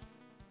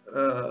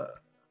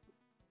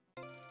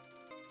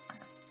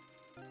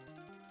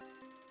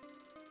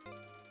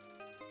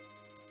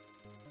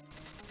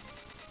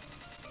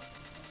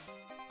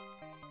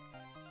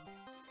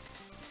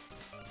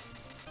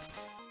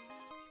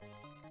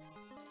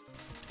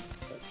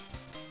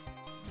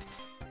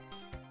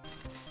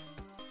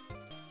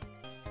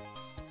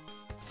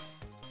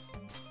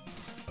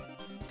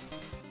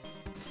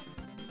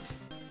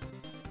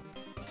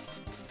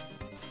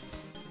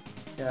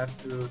 I have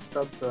to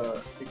stop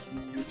taking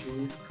huge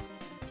risks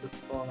just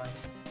for like.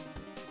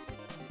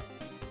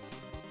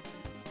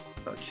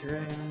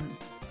 Okay.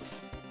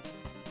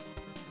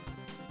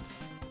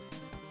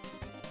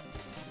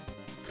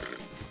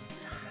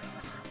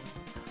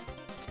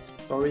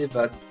 Sorry,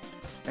 that's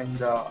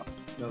kinda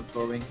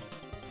boring.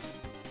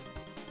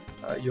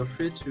 You're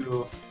free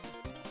to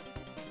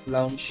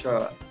launch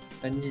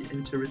any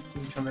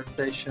interesting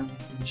conversation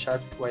in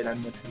chat while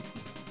I'm not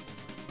looking.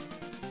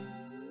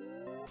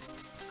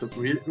 Because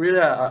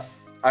really,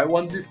 I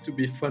want this to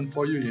be fun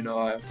for you, you know.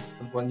 I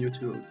don't want you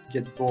to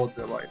get bored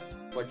while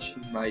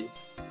watching my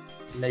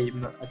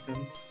lame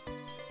attempts.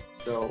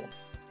 So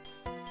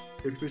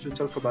feel free to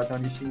talk about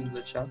anything in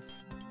the chat.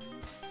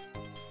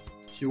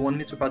 If you want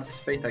me to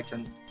participate, I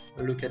can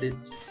look at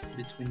it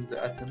between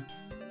the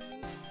attempts.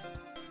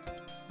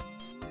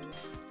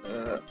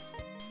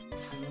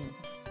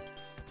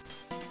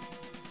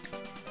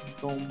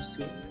 Bomb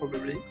soon,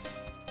 probably.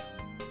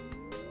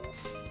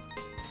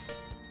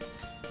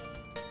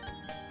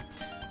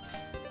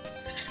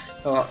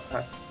 Oh,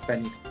 I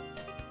panicked.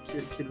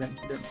 Kill them.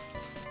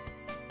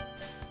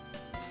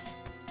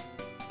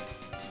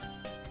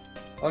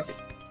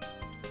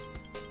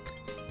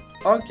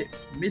 Okay,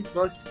 mid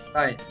boss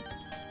time.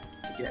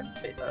 Again,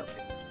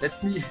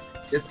 let me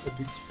get a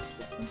bit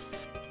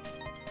focused.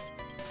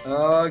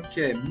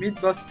 Okay,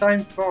 mid boss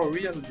time for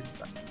real this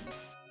time.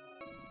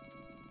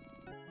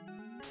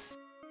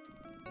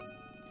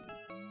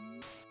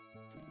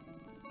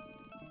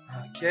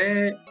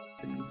 Okay,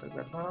 didn't look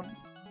that one.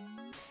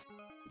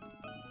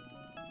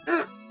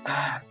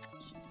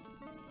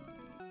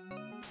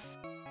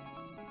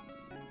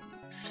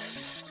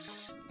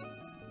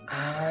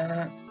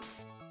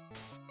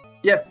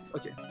 Yes,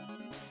 okay.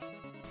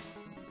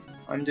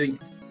 I'm doing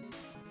it.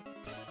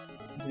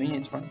 I'm doing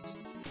it right.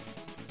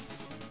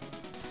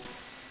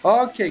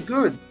 Okay,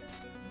 good.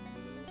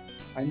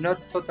 I'm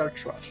not total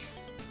trash.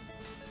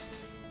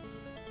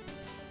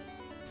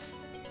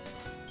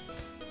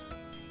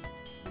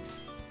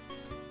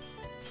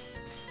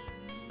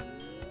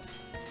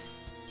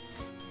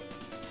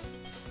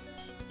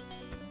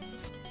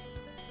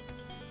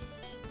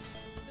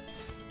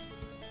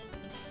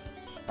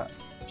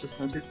 Just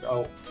noticed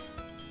how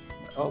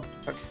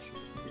fuck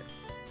yeah.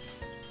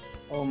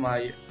 Oh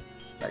my,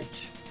 like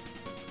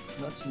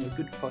not in a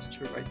good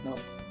posture right now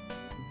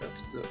compared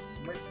to the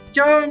my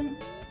gun.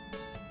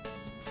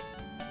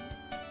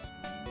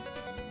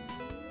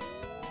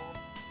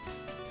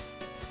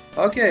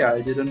 Okay,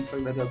 I didn't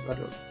fuck that up at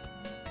all.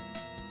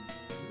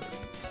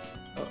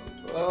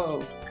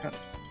 Oh God.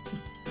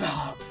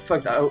 Oh,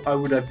 fuck, I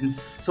would have been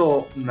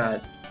so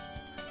mad.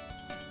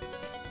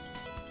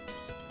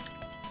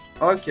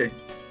 Okay.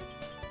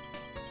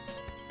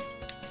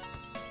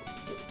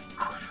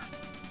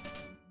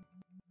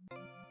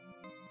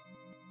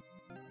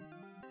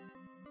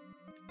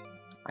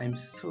 I'm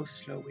so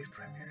slow with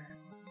Premiere.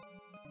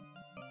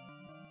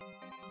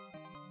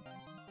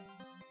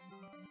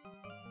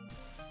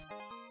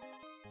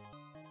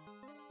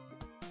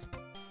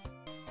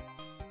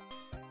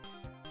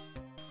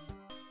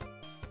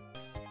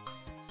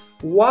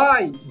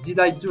 Why did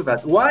I do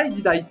that? Why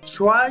did I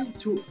try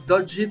to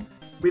dodge it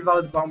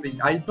without bombing?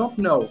 I don't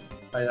know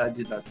why I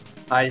did that.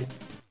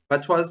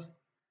 That was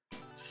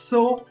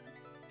so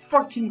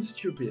fucking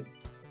stupid.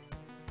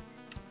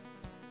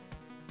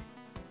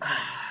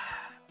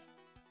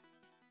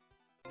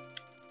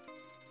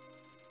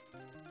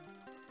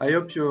 I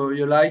hope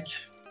you like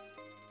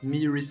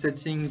me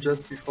resetting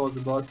just before the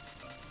boss.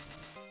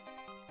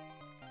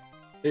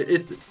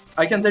 It's,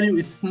 I can tell you,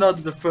 it's not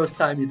the first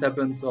time it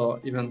happens, or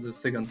even the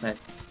second time.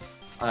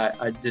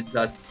 I did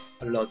that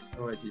a lot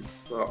already,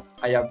 so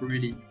I have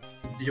really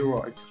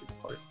zero excuse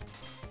for this.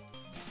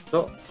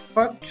 So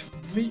fuck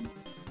me.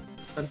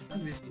 And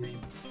fun this game,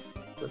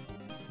 but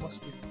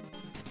mostly.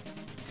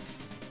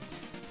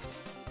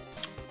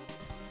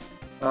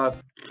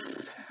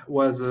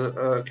 Was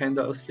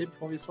kinda asleep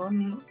for this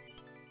one.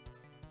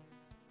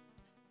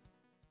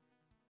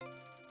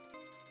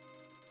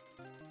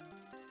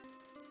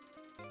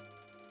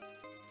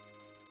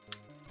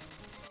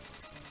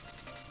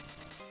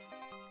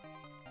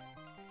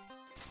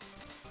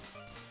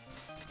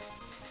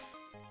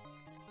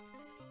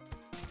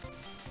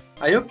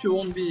 I hope you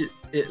won't be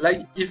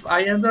like, if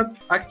I end up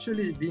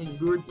actually being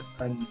good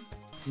and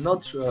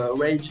not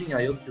raging,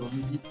 I hope you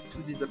won't be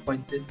too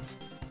disappointed,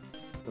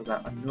 because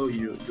I know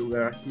you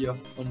were here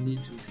only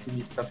to see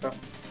me suffer.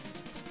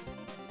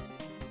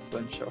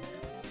 Bunch of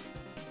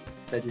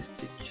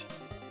sadistic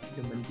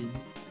human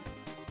beings.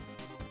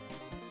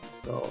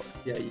 So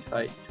yeah,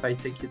 if I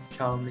take it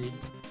calmly,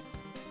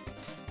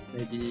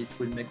 maybe it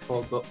will make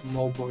for a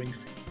more boring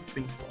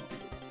string for me.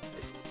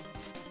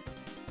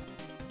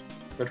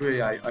 But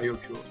really, I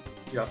hope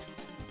you have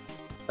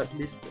at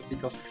least a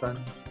bit of fun.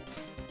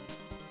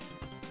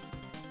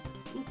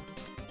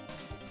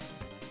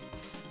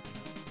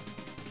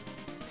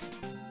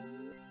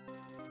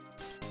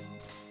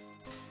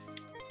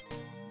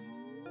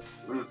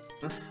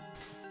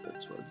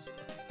 That was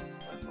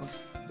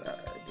almost bad.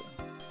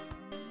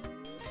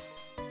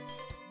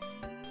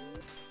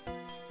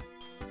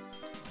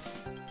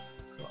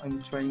 So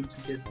I'm trying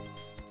to get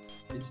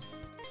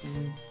this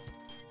in.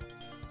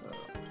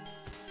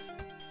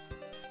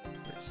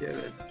 But yeah,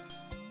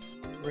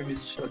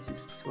 Remy's shot is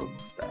so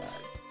bad.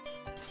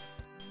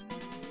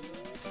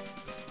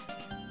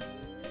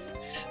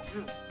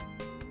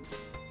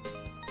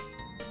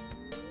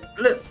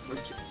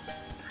 Okay,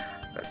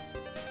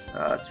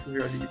 that's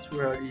too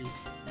early.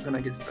 I'm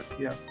gonna get back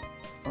here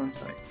on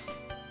time.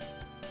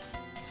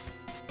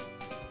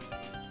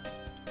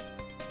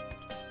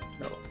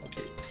 No,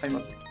 okay, I'm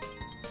okay.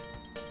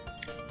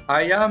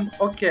 I am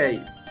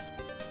okay.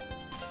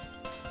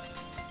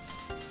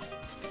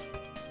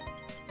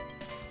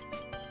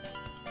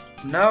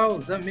 Now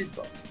the mid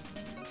boss.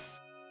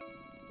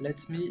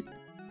 Let me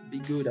be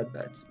good at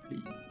that,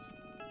 please.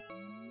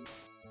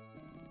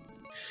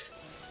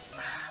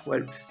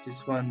 Well,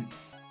 this one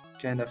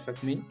kinda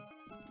fucked me.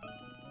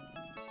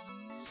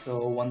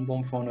 So one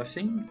bomb for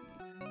nothing.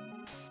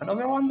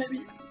 Another one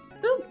maybe?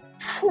 No!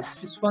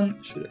 This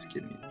one should have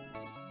killed me.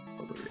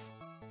 Probably.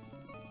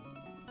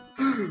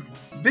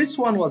 This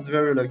one was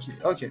very lucky.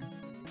 Okay.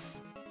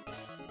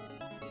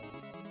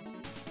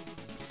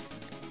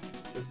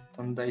 Just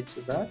don't die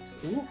to that.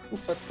 Ooh,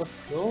 that was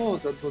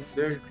close. That was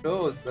very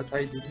close, but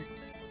I did it.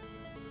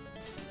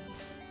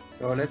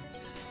 So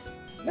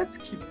let's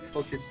keep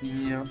focusing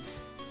here.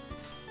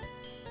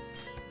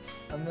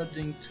 I'm not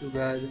doing too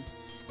bad.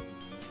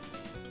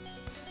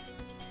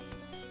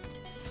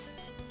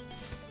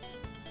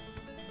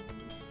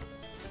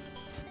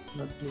 Let's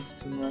not move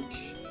too much.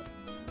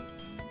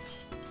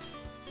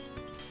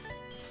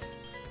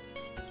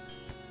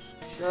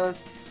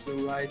 Just the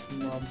right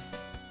amount.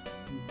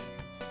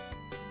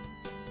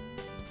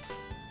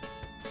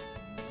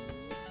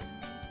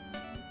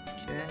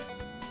 Okay.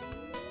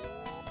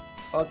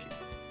 Okay.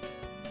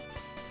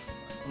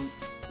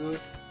 That's good.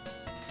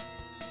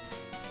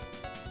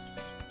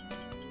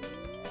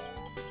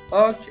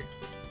 Okay.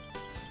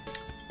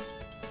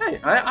 Hey,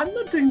 I'm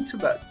not doing too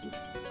bad.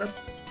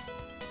 That's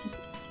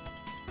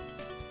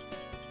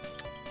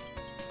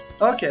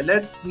okay.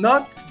 Let's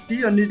not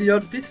be an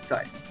idiot this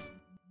time.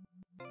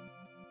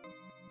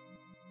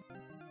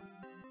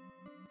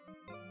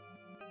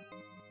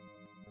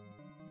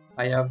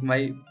 I have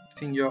my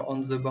finger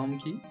on the bomb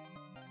key.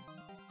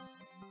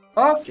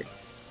 Okay.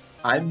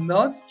 I'm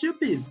not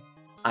stupid.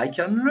 I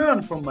can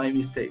learn from my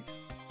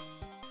mistakes.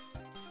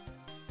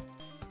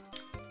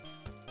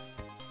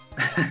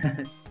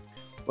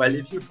 Well,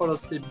 if you fall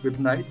asleep, good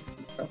night.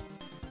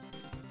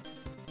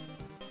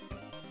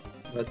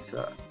 But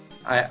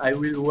I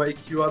will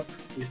wake you up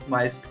with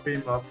my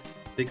scream of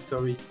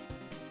victory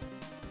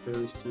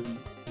very soon.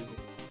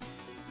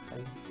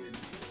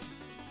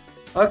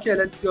 Okay,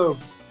 let's go,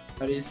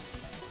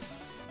 Alice.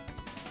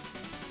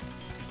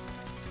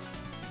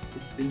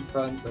 It's been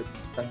fun, but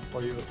it's time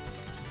for you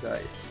to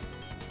die.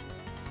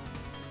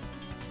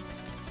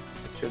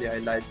 Actually, I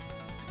lied.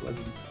 It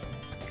wasn't fun.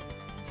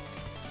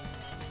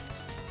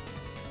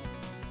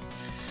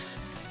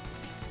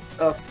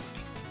 Oh.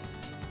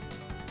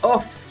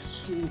 Oh.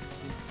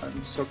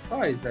 I'm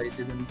surprised I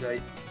didn't die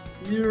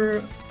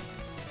here.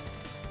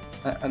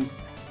 I'm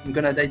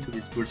gonna die to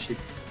this bullshit.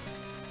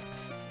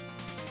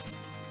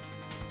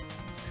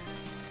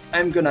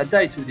 I'm gonna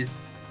die to this.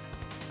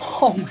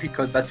 Oh my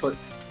god, that's what.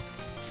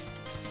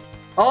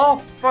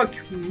 Oh fuck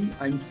me,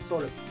 I'm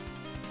sorry.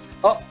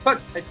 Oh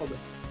fuck, I forgot.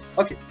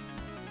 Okay.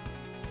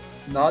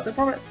 Not a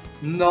problem.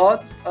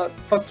 Not a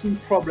fucking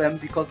problem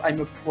because I'm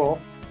a pro.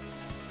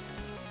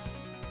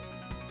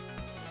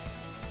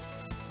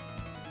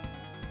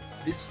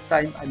 This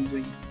time I'm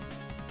doing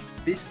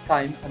it. This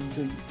time I'm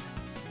doing it.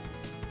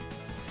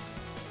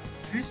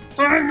 This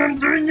time I'm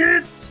doing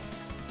it!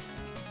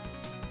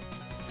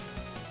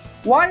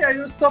 Why are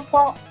you so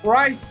far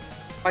right?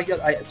 My god,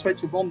 I tried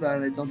to bomb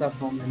and I don't have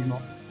bomb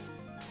anymore.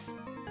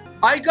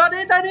 I got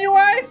it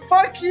anyway!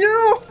 Fuck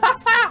you!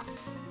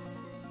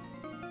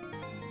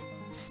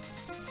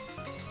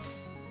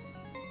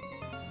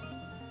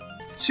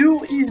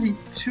 Too easy.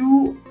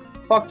 Too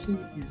fucking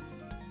easy.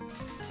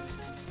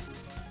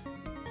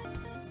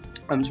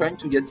 I'm trying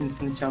to get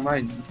instant camera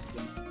and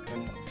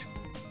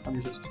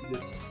I'm just too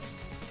good.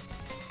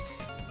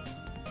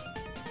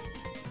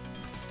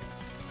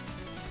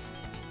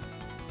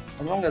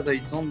 As long as I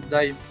don't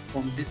die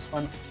from this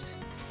one.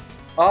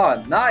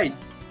 Ah,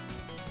 nice!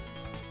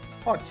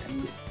 Fuck,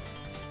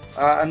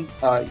 I'm good.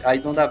 I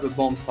don't have a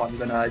bomb, so I'm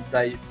gonna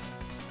die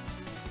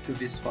to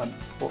this one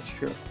for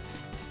sure.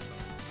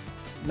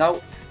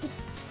 Now,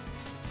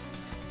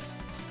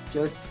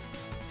 just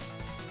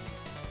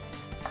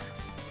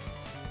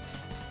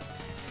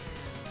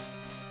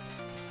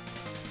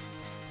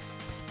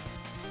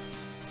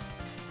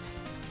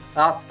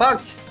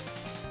fuck!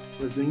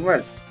 I was doing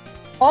well.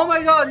 Oh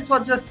my god, this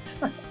was just...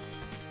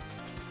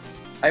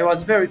 I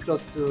was very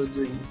close to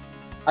doing it.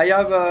 I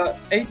have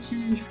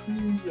 83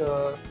 feelings,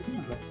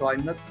 so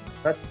I'm not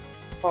that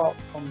far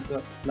from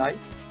the light.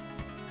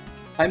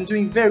 I'm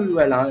doing very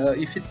well.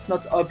 If it's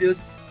not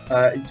obvious,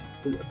 it's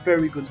a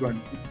very good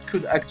run. It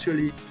could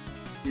actually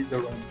be the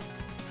run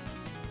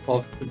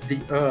of the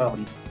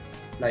urn,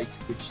 like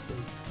Twitch says.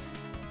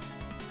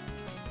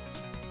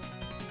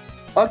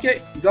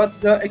 Okay, got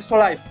the extra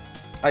life.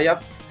 I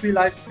have 3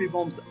 life, 3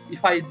 bombs.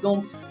 If I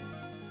don't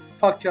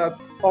fuck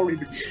up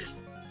horribly.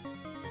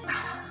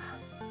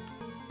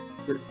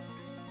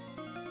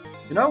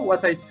 You know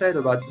what I said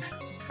about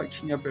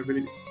fucking up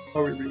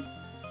horribly?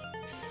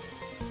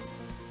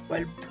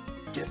 Well,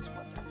 guess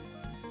what?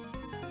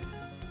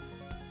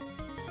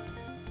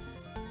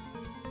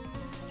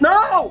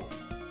 No!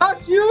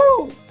 Fuck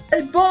you!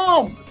 A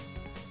bomb!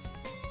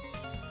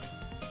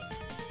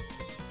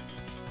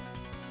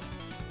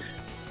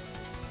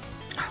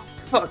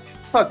 Fuck.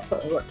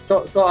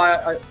 So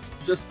I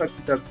just fucked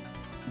it up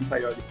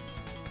entirely.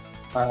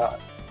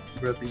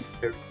 Really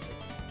very.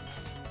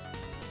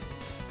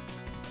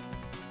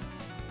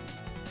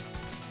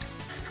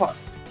 Fuck.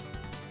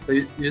 So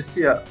you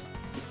see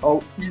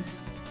how easy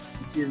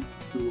it is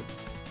to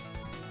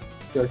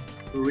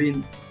just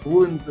ruin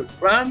the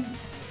brand.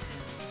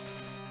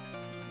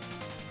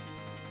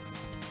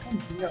 Come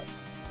here,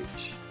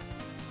 bitch.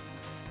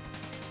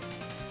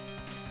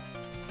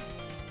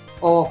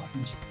 Oh,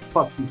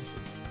 fucking shit.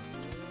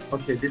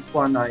 Okay, this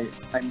one I'm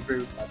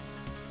very bad.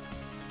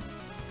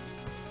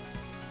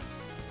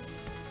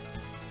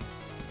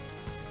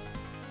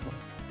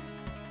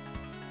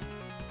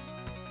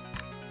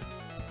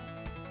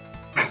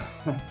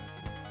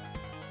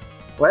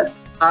 Well,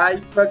 I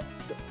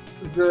fucked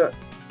the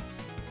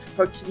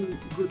fucking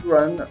good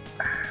run.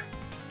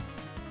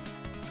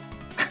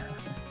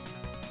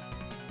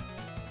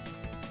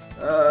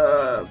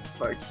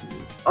 Fuck you.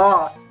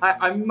 Oh,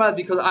 I'm mad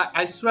because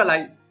I swear,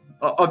 like,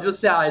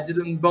 obviously I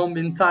didn't bomb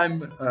in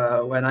time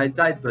when I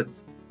died, but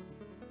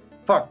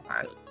fuck,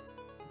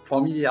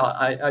 for me,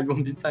 I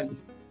bombed in time.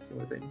 See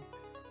what I mean?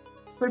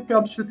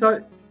 Superb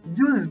shooter,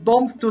 use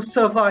bombs to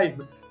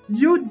survive.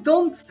 You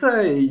don't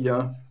say.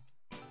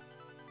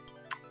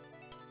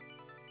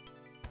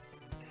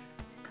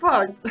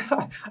 Fuck,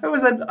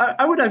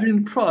 I would have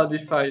been proud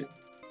if I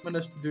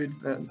managed to do it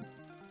then,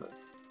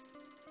 but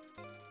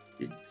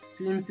it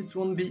seems it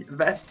won't be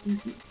that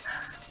easy.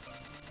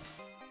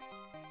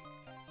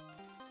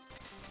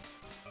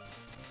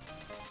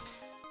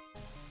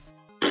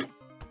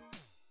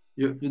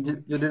 You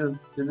didn't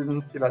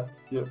see that.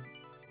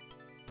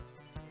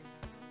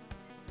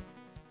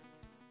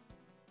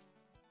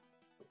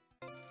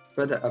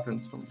 But that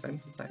happens from time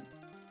to time.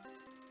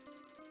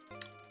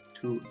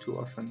 Too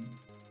often.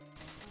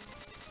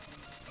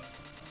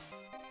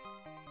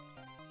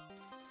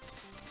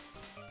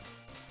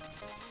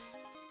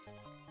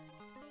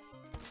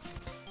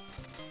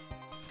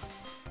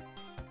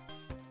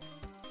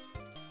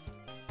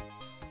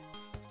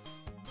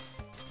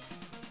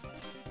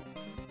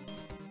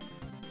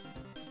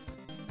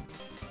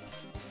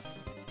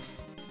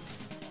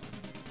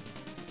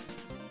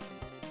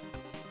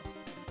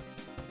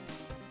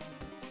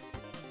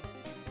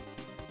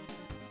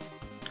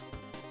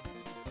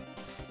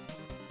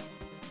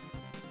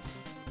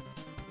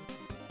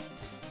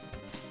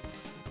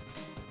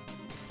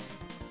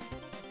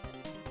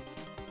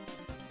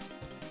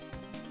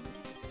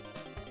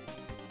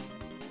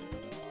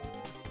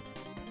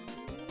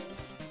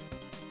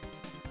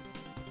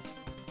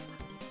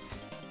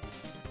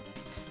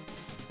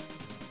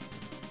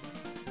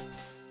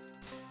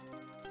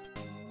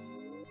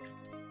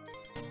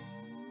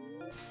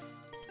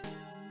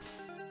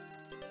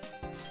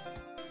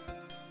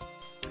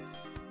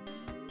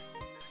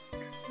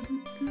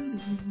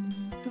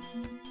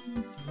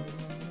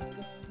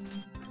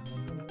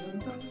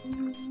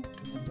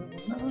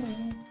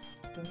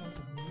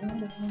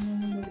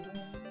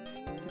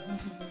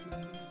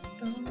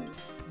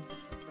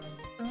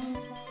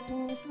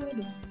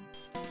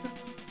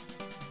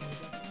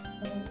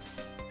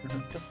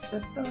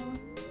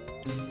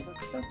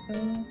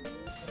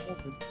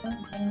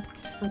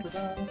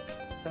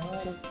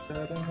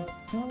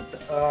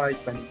 I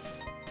panic.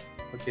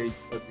 Okay,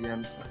 it's for the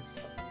end, so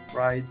it's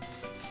right.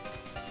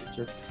 You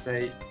just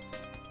say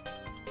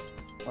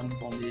one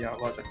bondi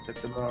was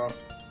acceptable.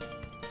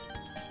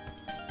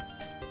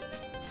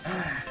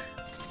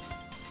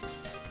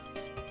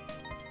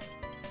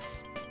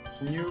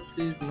 Can you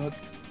please not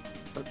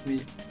let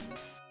me?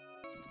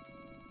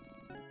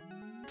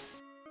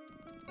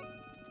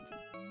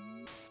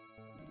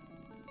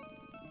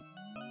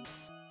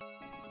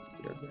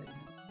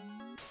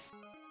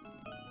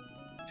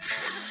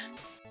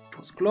 It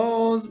was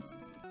close.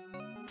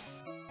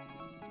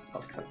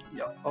 Oh, fuck.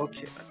 Yeah,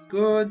 okay, that's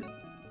good.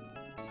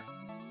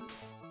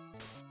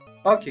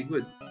 Okay,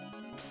 good.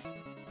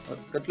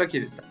 Got lucky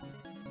this time.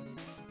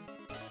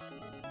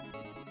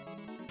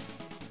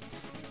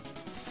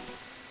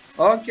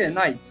 Okay,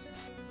 nice.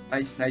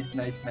 Nice.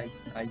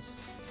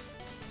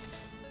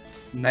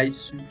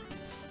 Nice.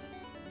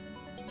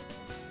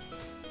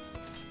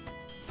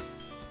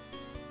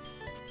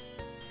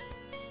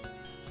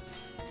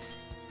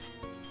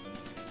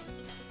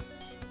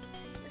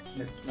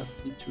 Let's not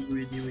be too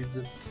greedy with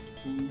the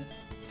thing,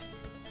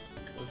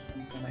 because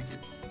I'm gonna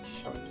get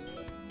shot.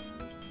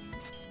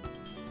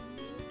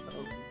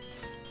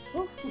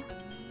 Oh.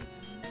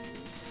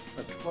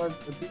 That was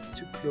a bit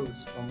too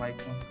close for my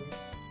comfort.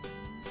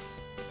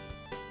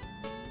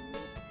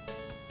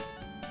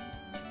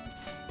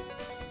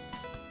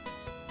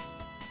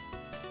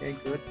 Okay,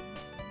 good.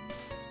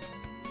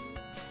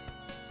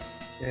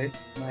 Okay,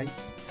 nice.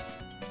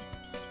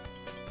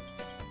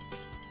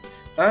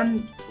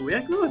 And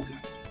we're good.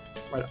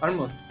 Well,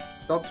 almost.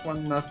 Don't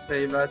wanna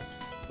say that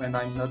when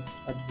I'm not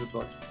at the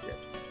boss yet.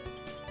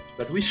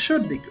 But we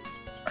should be good,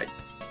 right?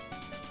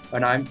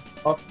 And I'm,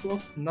 of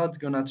course, not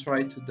gonna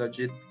try to dodge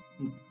it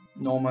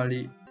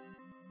normally,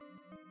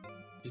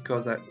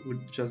 because I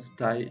would just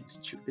die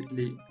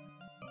stupidly,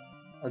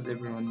 as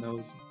everyone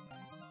knows.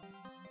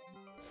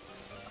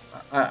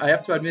 I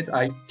have to admit,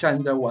 I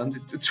kinda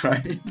wanted to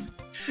try it,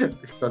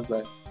 because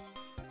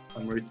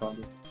I'm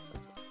retarded.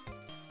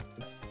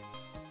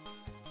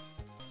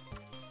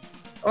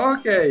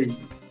 Okay.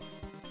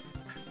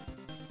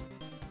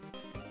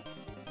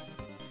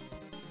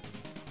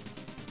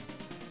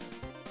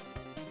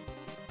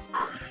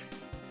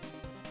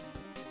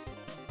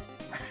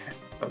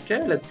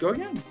 Okay, let's go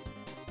again.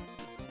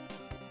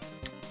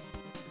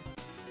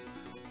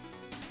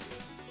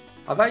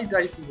 Have I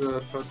died to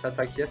the first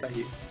attack yet? I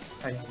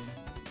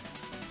haven't.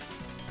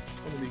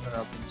 Probably gonna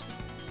happen soon.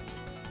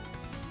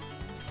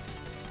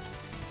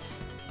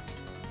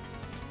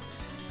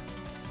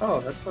 Oh,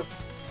 that was a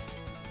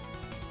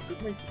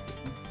good way to put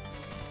me.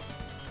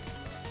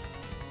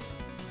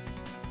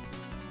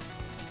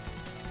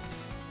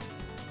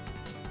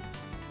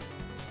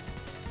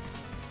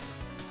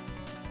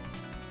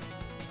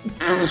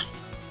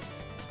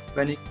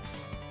 Panic.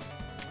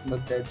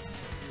 Not dead.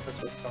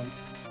 That's what counts.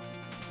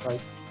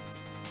 Right.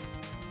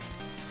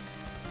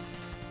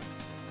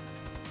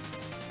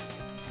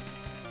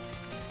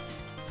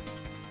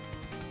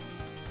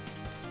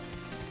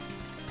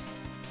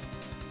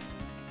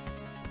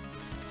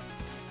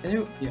 Can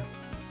you? Yeah.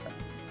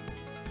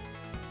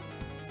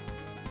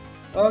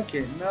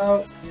 Okay,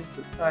 now is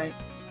the time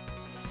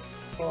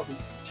for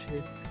this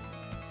shit.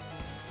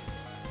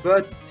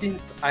 But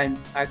since I'm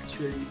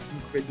actually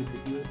incredibly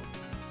good,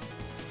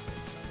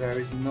 there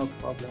is no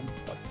problem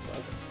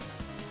whatsoever.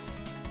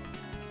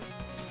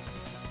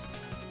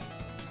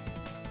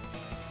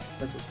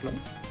 That was close.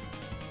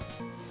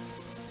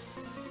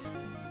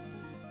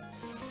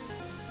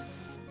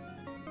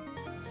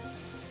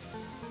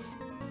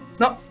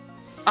 No,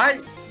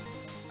 I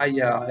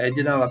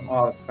didn't have.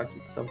 Oh fuck,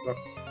 it's over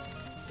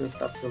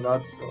just after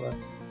that, so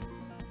that's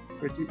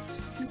pretty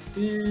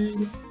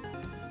stupid.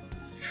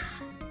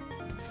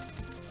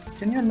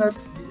 Can you not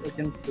be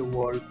against the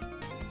wall?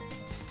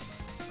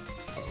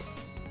 Oh.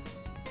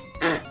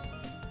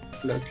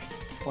 Look,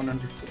 100%.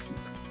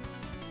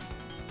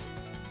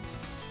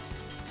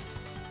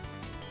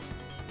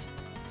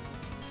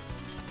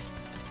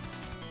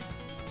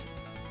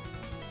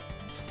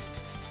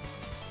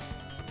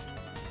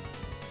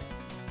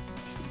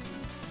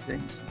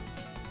 Thanks.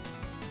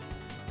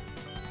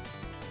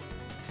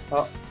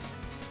 Oh.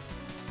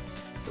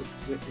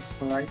 It's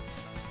polite.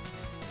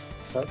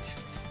 Touch.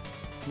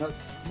 Not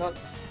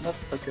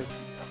fucker.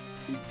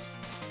 Please.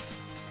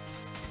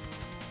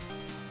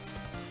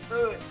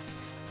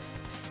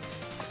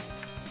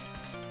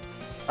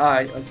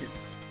 Aye, okay.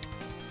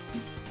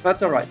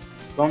 That's alright.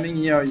 Bombing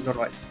here is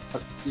alright.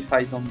 But if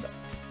I don't die.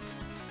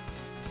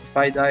 If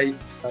I die,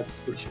 that's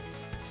bullshit.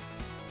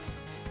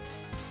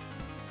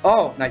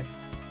 Oh, nice.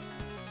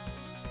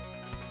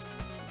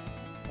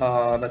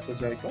 That was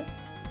very cool.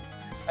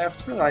 I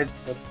have 2 lives,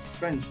 that's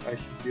strange. I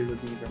should be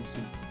losing them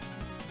soon.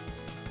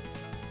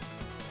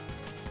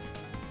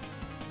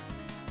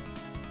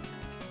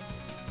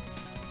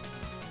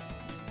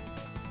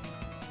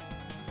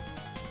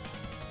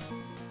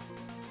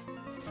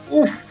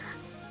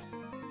 Oof!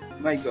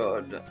 My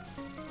god.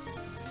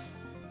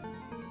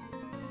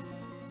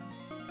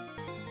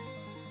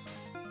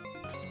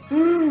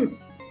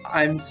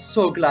 I'm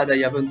so glad I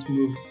haven't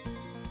moved.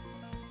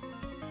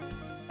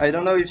 I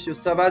don't know if you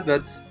saw that,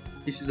 but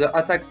if the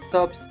attack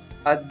stops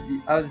as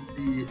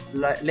the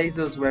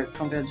lasers were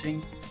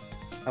converging,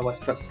 I was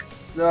fucked.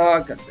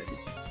 Oh, god damn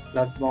it.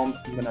 Last bomb,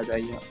 I'm gonna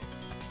die here.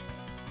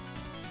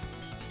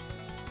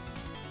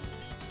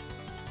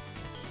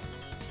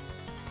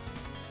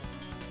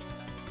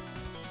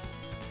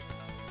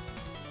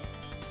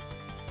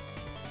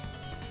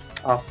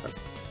 Oh, fuck.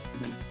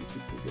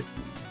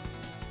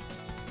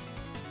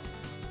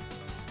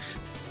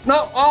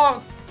 No!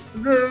 Oh!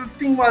 The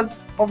thing was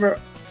over.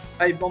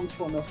 I bombed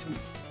for nothing.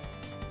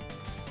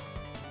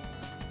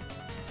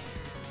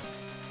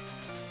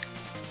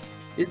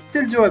 It's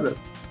still doable,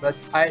 but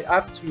I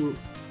have to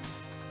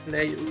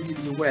play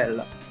really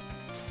well.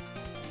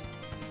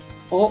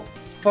 Oh,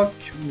 fuck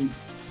me.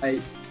 I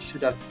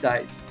should have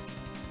died.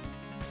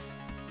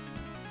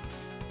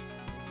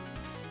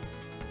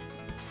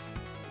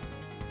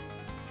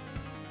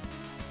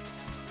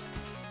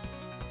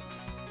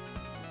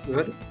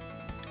 Good.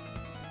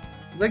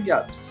 The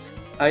gaps.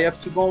 I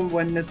have to bomb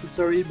when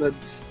necessary, but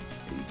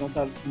I don't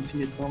have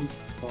infinite bombs.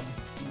 So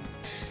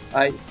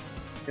I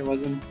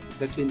wasn't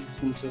exactly in the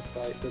center,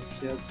 so I got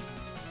scared.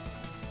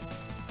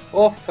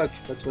 Oh fuck,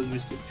 that was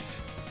risky.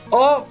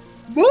 Oh!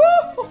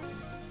 Woo!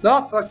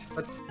 No, fuck,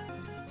 but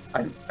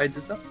I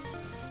did that.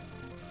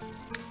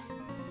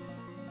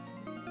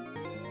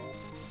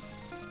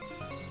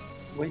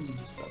 When did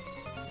you stop?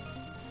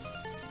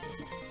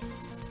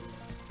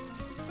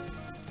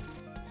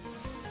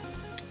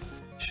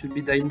 Should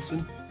be dying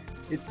soon.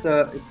 It's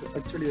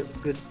actually a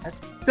good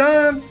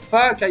attempt.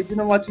 Fuck! I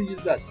didn't want to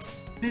use that.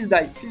 Please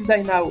die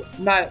now,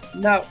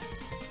 now.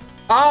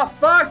 Ah,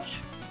 fuck!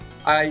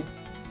 I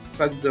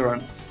fucked the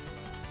run.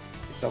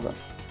 It's over.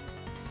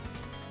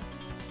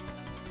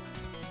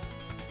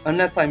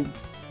 Unless I'm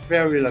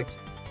very lucky.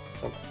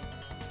 It's over.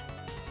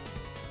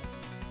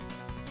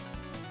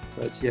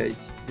 But yeah,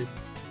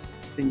 this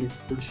thing is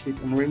bullshit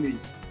and Remy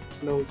is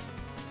close.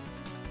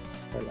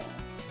 Well,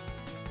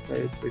 try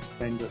to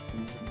explain that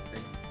in the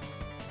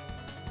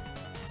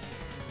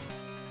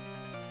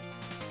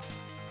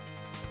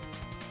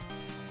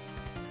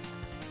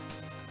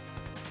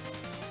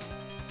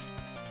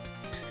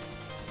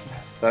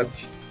fuck.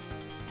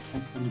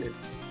 I'm dead.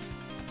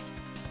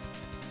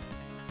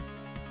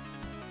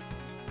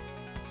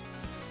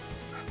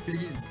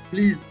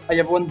 Please, I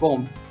have one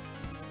bomb.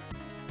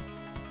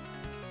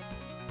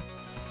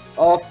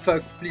 Oh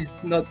fuck, please,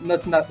 not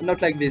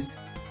like this.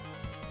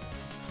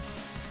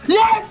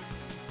 Yes!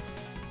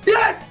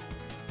 Yes!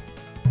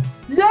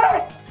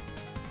 Yes!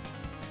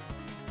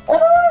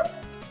 Oh!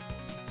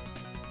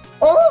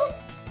 Oh!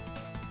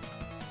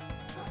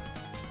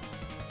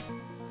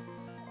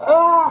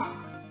 Oh!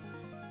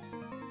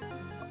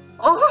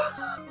 Oh!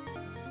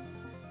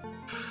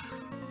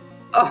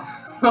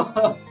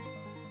 Oh!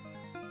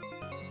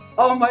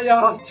 Oh my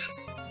heart!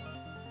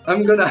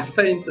 I'm gonna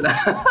faint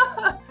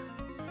now.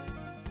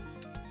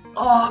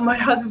 Oh, my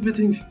heart is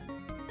beating.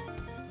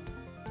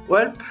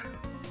 Well,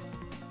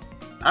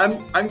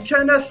 I'm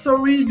kinda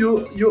sorry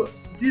you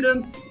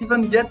didn't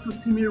even get to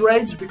see me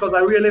rage because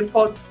I really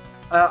thought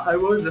I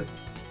was.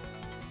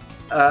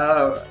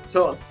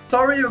 So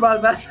sorry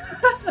about that.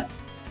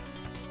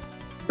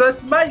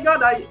 But my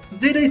god, I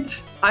did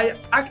it! I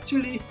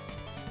actually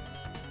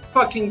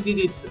fucking did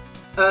it.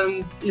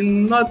 And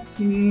in not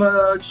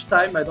much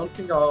time, I don't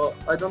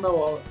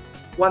know,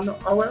 1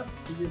 hour,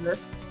 maybe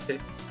less. Okay.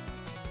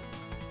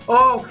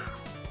 Oh,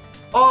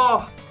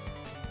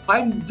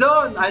 I'm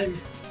done.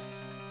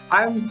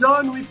 I'm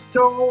done with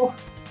Touhou.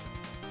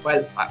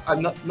 Well,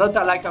 I'm not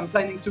like I'm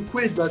planning to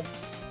quit, but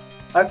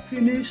I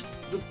finished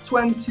the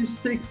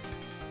 26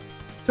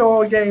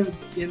 Touhou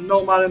games in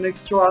normal and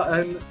extra,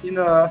 and in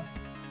a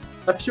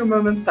few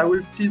moments I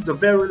will see the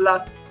very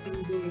last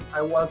ending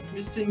I was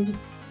missing.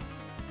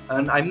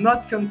 And I'm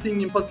not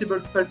counting impossible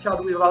spell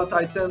card without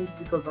items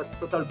because that's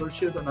total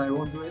bullshit and I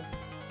won't do it.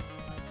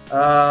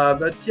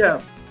 But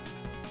yeah.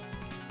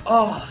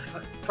 Oh,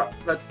 fuck,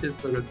 that feels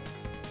so good.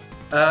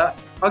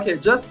 Okay,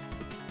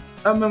 just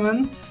a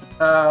moment.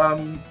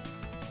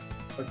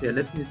 Okay,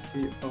 let me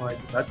see how I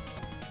do that.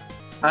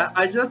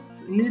 I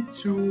just need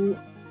to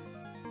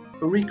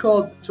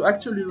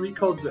actually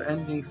record the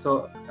ending.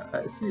 So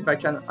see if I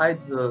can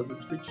hide the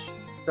Twitch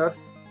stuff,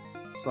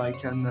 so I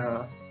can.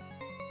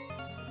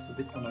 It's a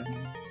bit annoying.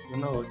 I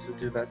don't know how to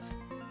do that.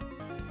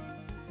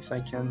 If I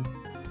can.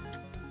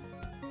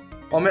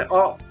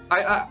 Or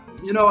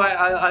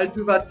I'll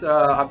do that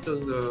after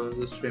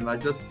the stream. I'll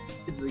just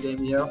keep the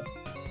game here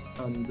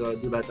and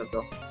do that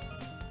after.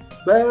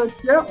 But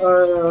yeah,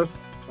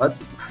 that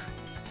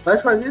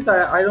was it.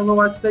 I don't know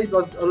what to say. It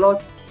was a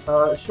lot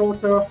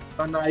shorter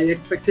than I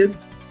expected.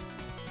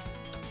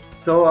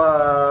 So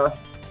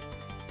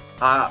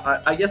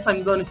I guess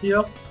I'm done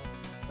here.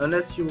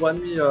 Unless you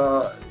want me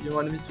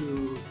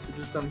to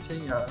do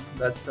something,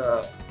 but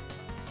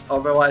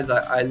otherwise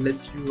I'll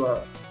let you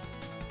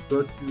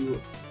go to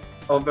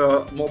other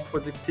more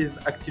productive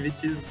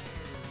activities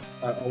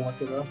or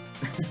whatever,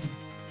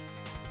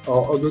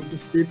 or go to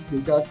sleep,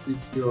 Lucas, if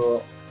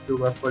you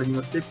were falling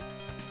asleep.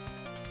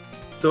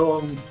 So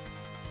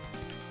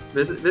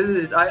this is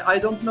it. I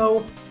don't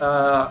know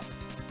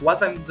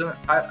what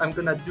I'm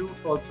gonna do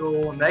for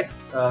Touhou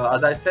next.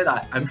 As I said,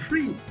 I'm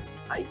free.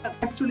 I can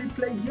actually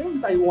play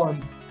games I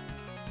want.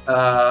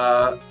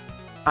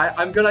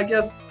 I'm gonna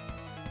guess.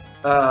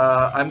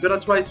 I'm gonna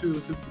try to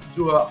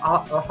do a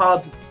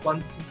hard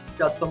 1cc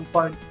at some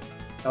point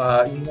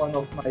in one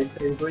of my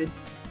favorites,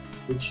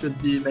 which should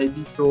be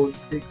maybe Touhou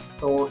 6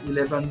 or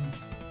 11,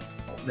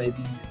 or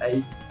maybe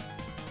 8,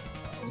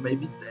 or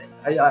maybe 10.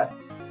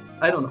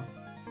 I don't know,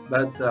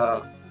 but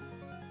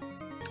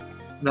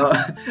no,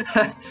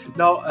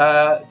 no.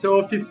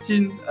 Touhou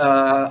 15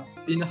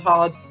 in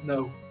hard,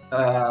 no.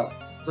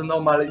 The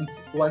normal in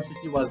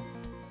 1cc was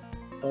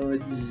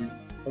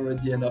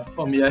already enough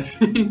for me, I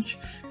think.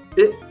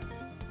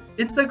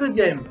 It's a good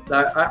game.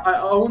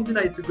 I won't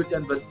deny it's a good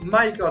game, but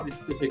my god,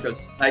 it's difficult.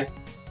 Like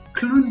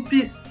Clone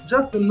Piece,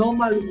 just a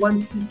normal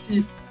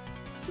 1cc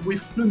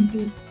with Clone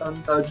Piece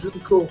and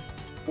Junko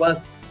was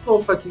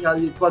so fucking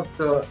hard. It was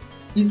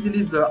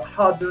easily the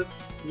hardest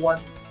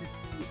 1cc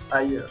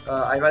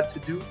I had to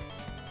do,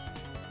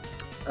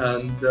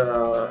 and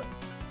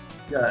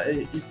yeah,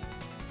 it's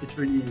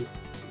really.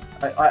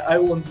 I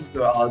won't do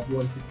the hard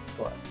 1cc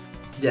for it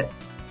yet.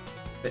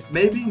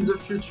 Maybe in the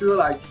future,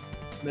 like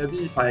maybe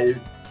if I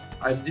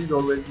did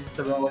already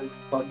several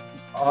hard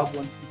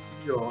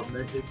 1cc or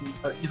maybe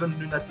even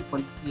lunatic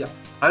 1cc. Yeah.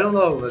 I don't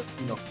know, but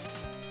you know,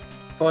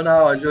 for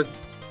now I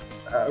just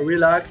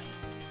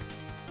relax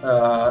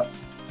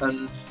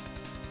and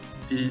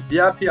be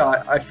happy.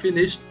 I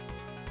finished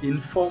in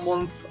 4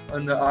 months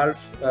and a half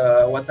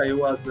what I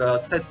was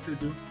set to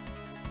do.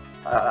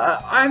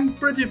 I'm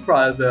pretty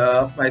proud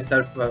of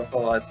myself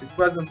for that. It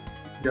wasn't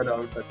easy at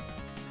all, but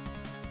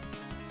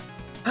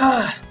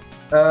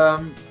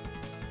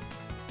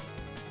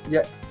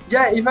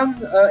yeah,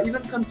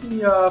 even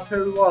continue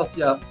Fairy Wars,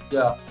 yeah.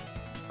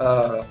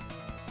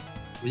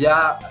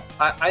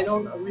 I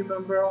don't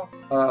remember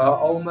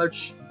how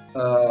much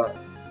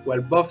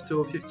well both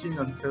Touhou 15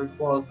 and Fairy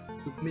Wars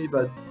took me,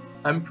 but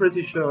I'm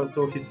pretty sure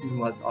Touhou 15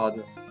 was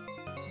harder.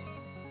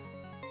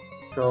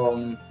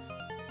 So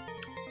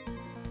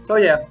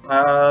yeah,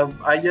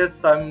 I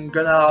guess I'm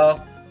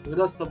gonna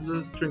stop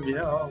the stream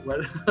here.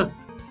 Well,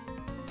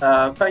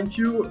 thank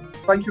you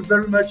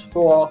very much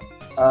for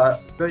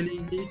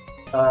joining me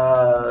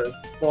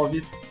for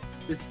this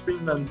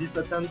stream and this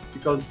attempt,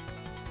 because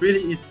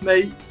really it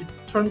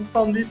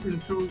transformed it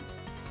into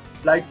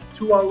like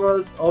 2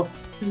 hours of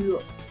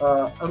pure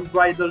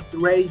unbridled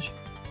rage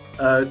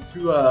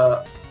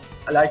to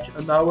like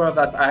an hour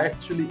that I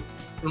actually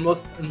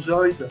almost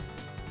enjoyed.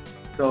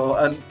 So,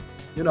 and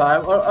you know,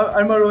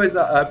 I'm always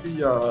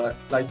happy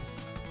like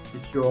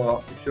if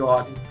you're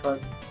having fun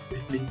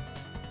with me.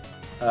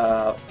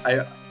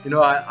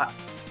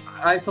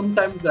 I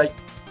sometimes like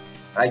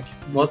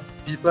most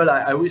people,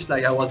 I wish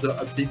like I was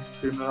a big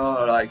streamer,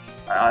 or like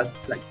I had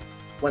like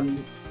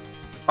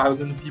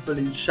 1,000 people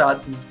in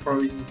chat and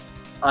throwing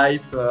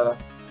hype,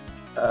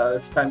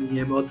 spamming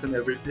emotes and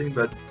everything.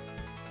 But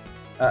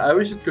I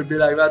wish it could be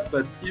like that.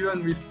 But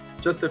even with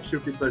just a few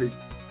people, it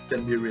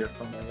can be real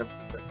fun, I have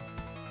to say.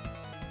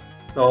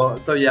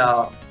 So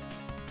yeah,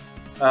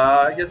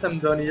 I guess I'm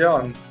done here.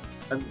 I'm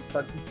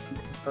starting to be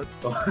cut,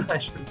 so I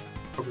should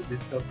probably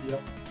stop here.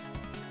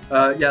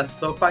 Yes,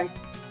 so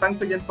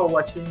thanks again for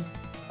watching,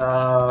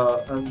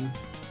 and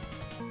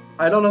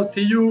I don't know,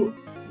 see you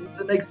in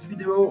the next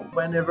video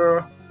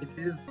whenever it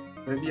is.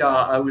 Maybe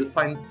I will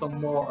find some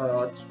more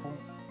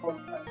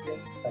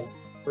games like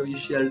Fairy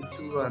Shell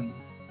 2 and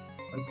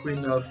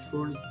Queen of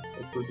Fools.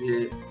 That would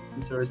be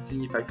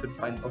interesting if I could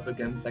find other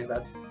games like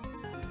that.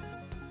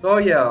 So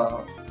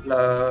yeah,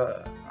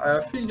 I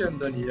think I'm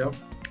done here.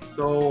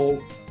 So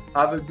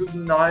have a good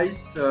night,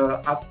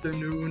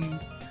 afternoon.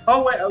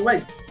 Oh wait,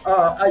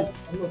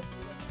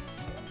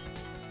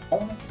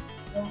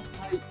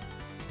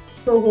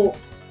 Touhou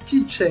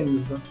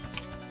keychains.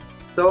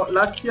 So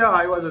last year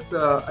I was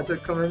at a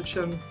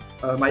convention,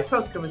 my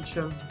first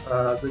convention,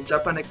 the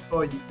Japan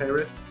Expo in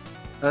Paris,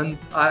 and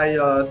I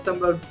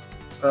stumbled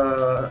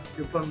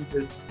upon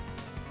this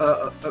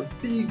a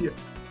big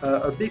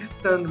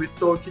stand with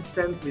Touhou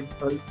keychains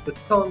with a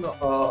ton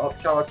of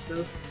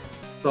characters.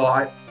 So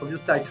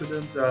obviously I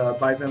couldn't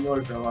buy them all.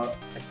 There were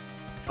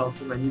far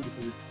too many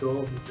because it's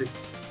Touhou, obviously.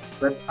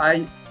 But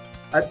I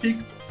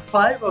picked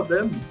 5 of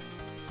them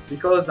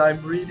because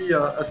I'm really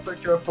a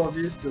sucker for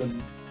this,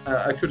 and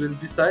I couldn't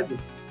decide.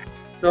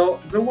 So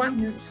the one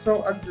you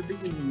saw at the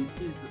beginning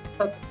is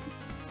Satori,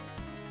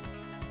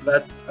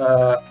 that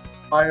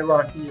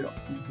Ira here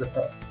is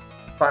a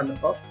fan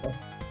of.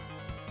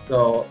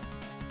 So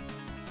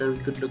very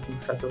good looking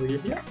Satori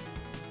here.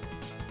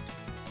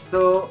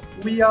 So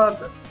we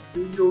have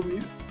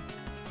Yomu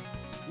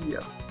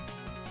here.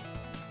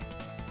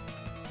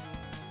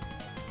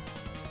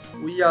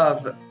 We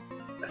have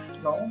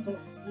Flandre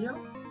here.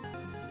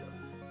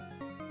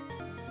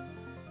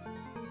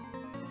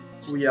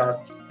 we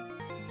have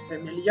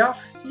Emilia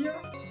here.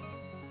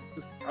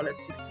 The Scarlet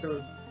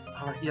Sisters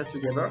are here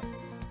together.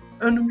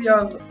 And we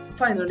have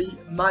finally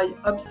my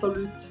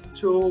absolute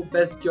Touhou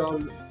best girl,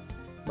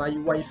 my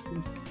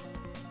waifu,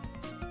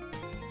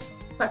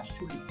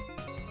 actually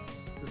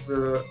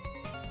the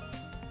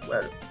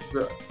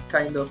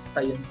kind of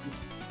scientist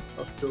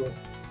of Touhou,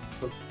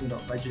 because you know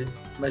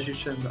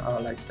magicians are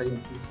like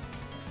scientists.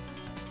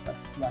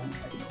 That's why I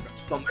love her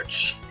so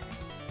much.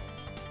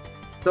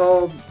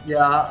 So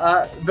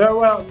yeah, there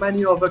were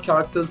many other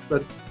characters,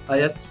 but I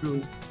had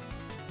to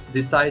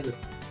decide.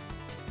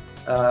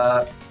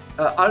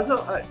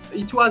 Also,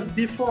 it was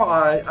before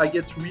I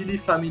get really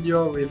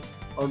familiar with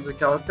all the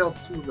characters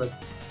too, but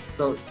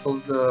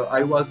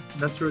I was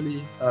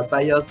naturally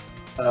biased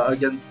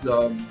against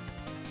the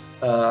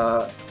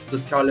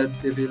Scarlet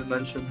Devil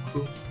Mansion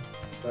crew.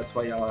 That's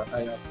why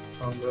I have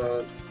on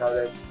the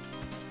Scarlet,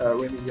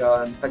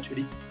 Remilia, and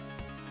Patchouli.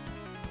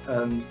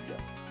 And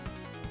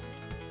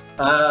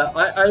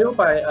I hope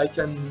I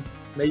can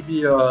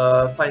maybe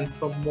find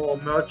some more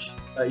merch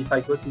if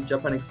I go to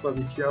Japan Expo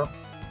this year.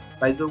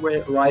 By the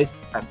way, Rice,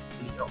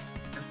 you know,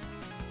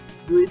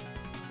 do it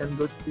and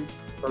go to it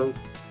because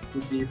it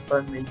would be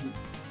fun, maybe,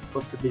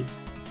 possibly.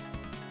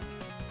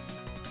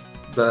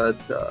 But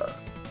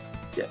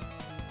yeah.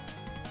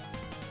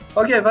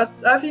 Okay, but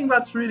I think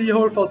that's really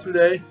all for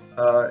today.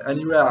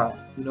 Anyway,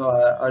 you know,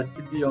 I'll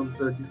still be on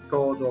the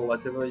Discord or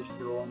whatever if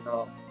you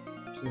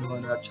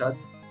wanna chat.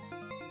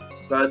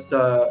 But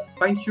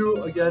thank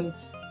you again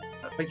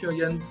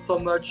so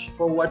much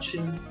for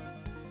watching,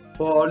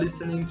 for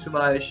listening to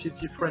my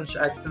shitty French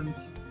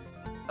accent,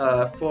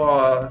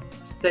 for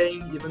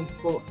staying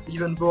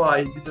even though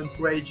I didn't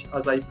rage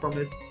as I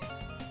promised.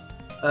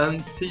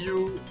 And see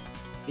you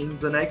in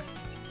the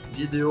next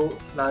video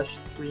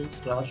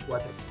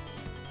 /stream/whatever.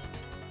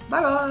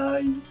 Bye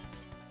bye!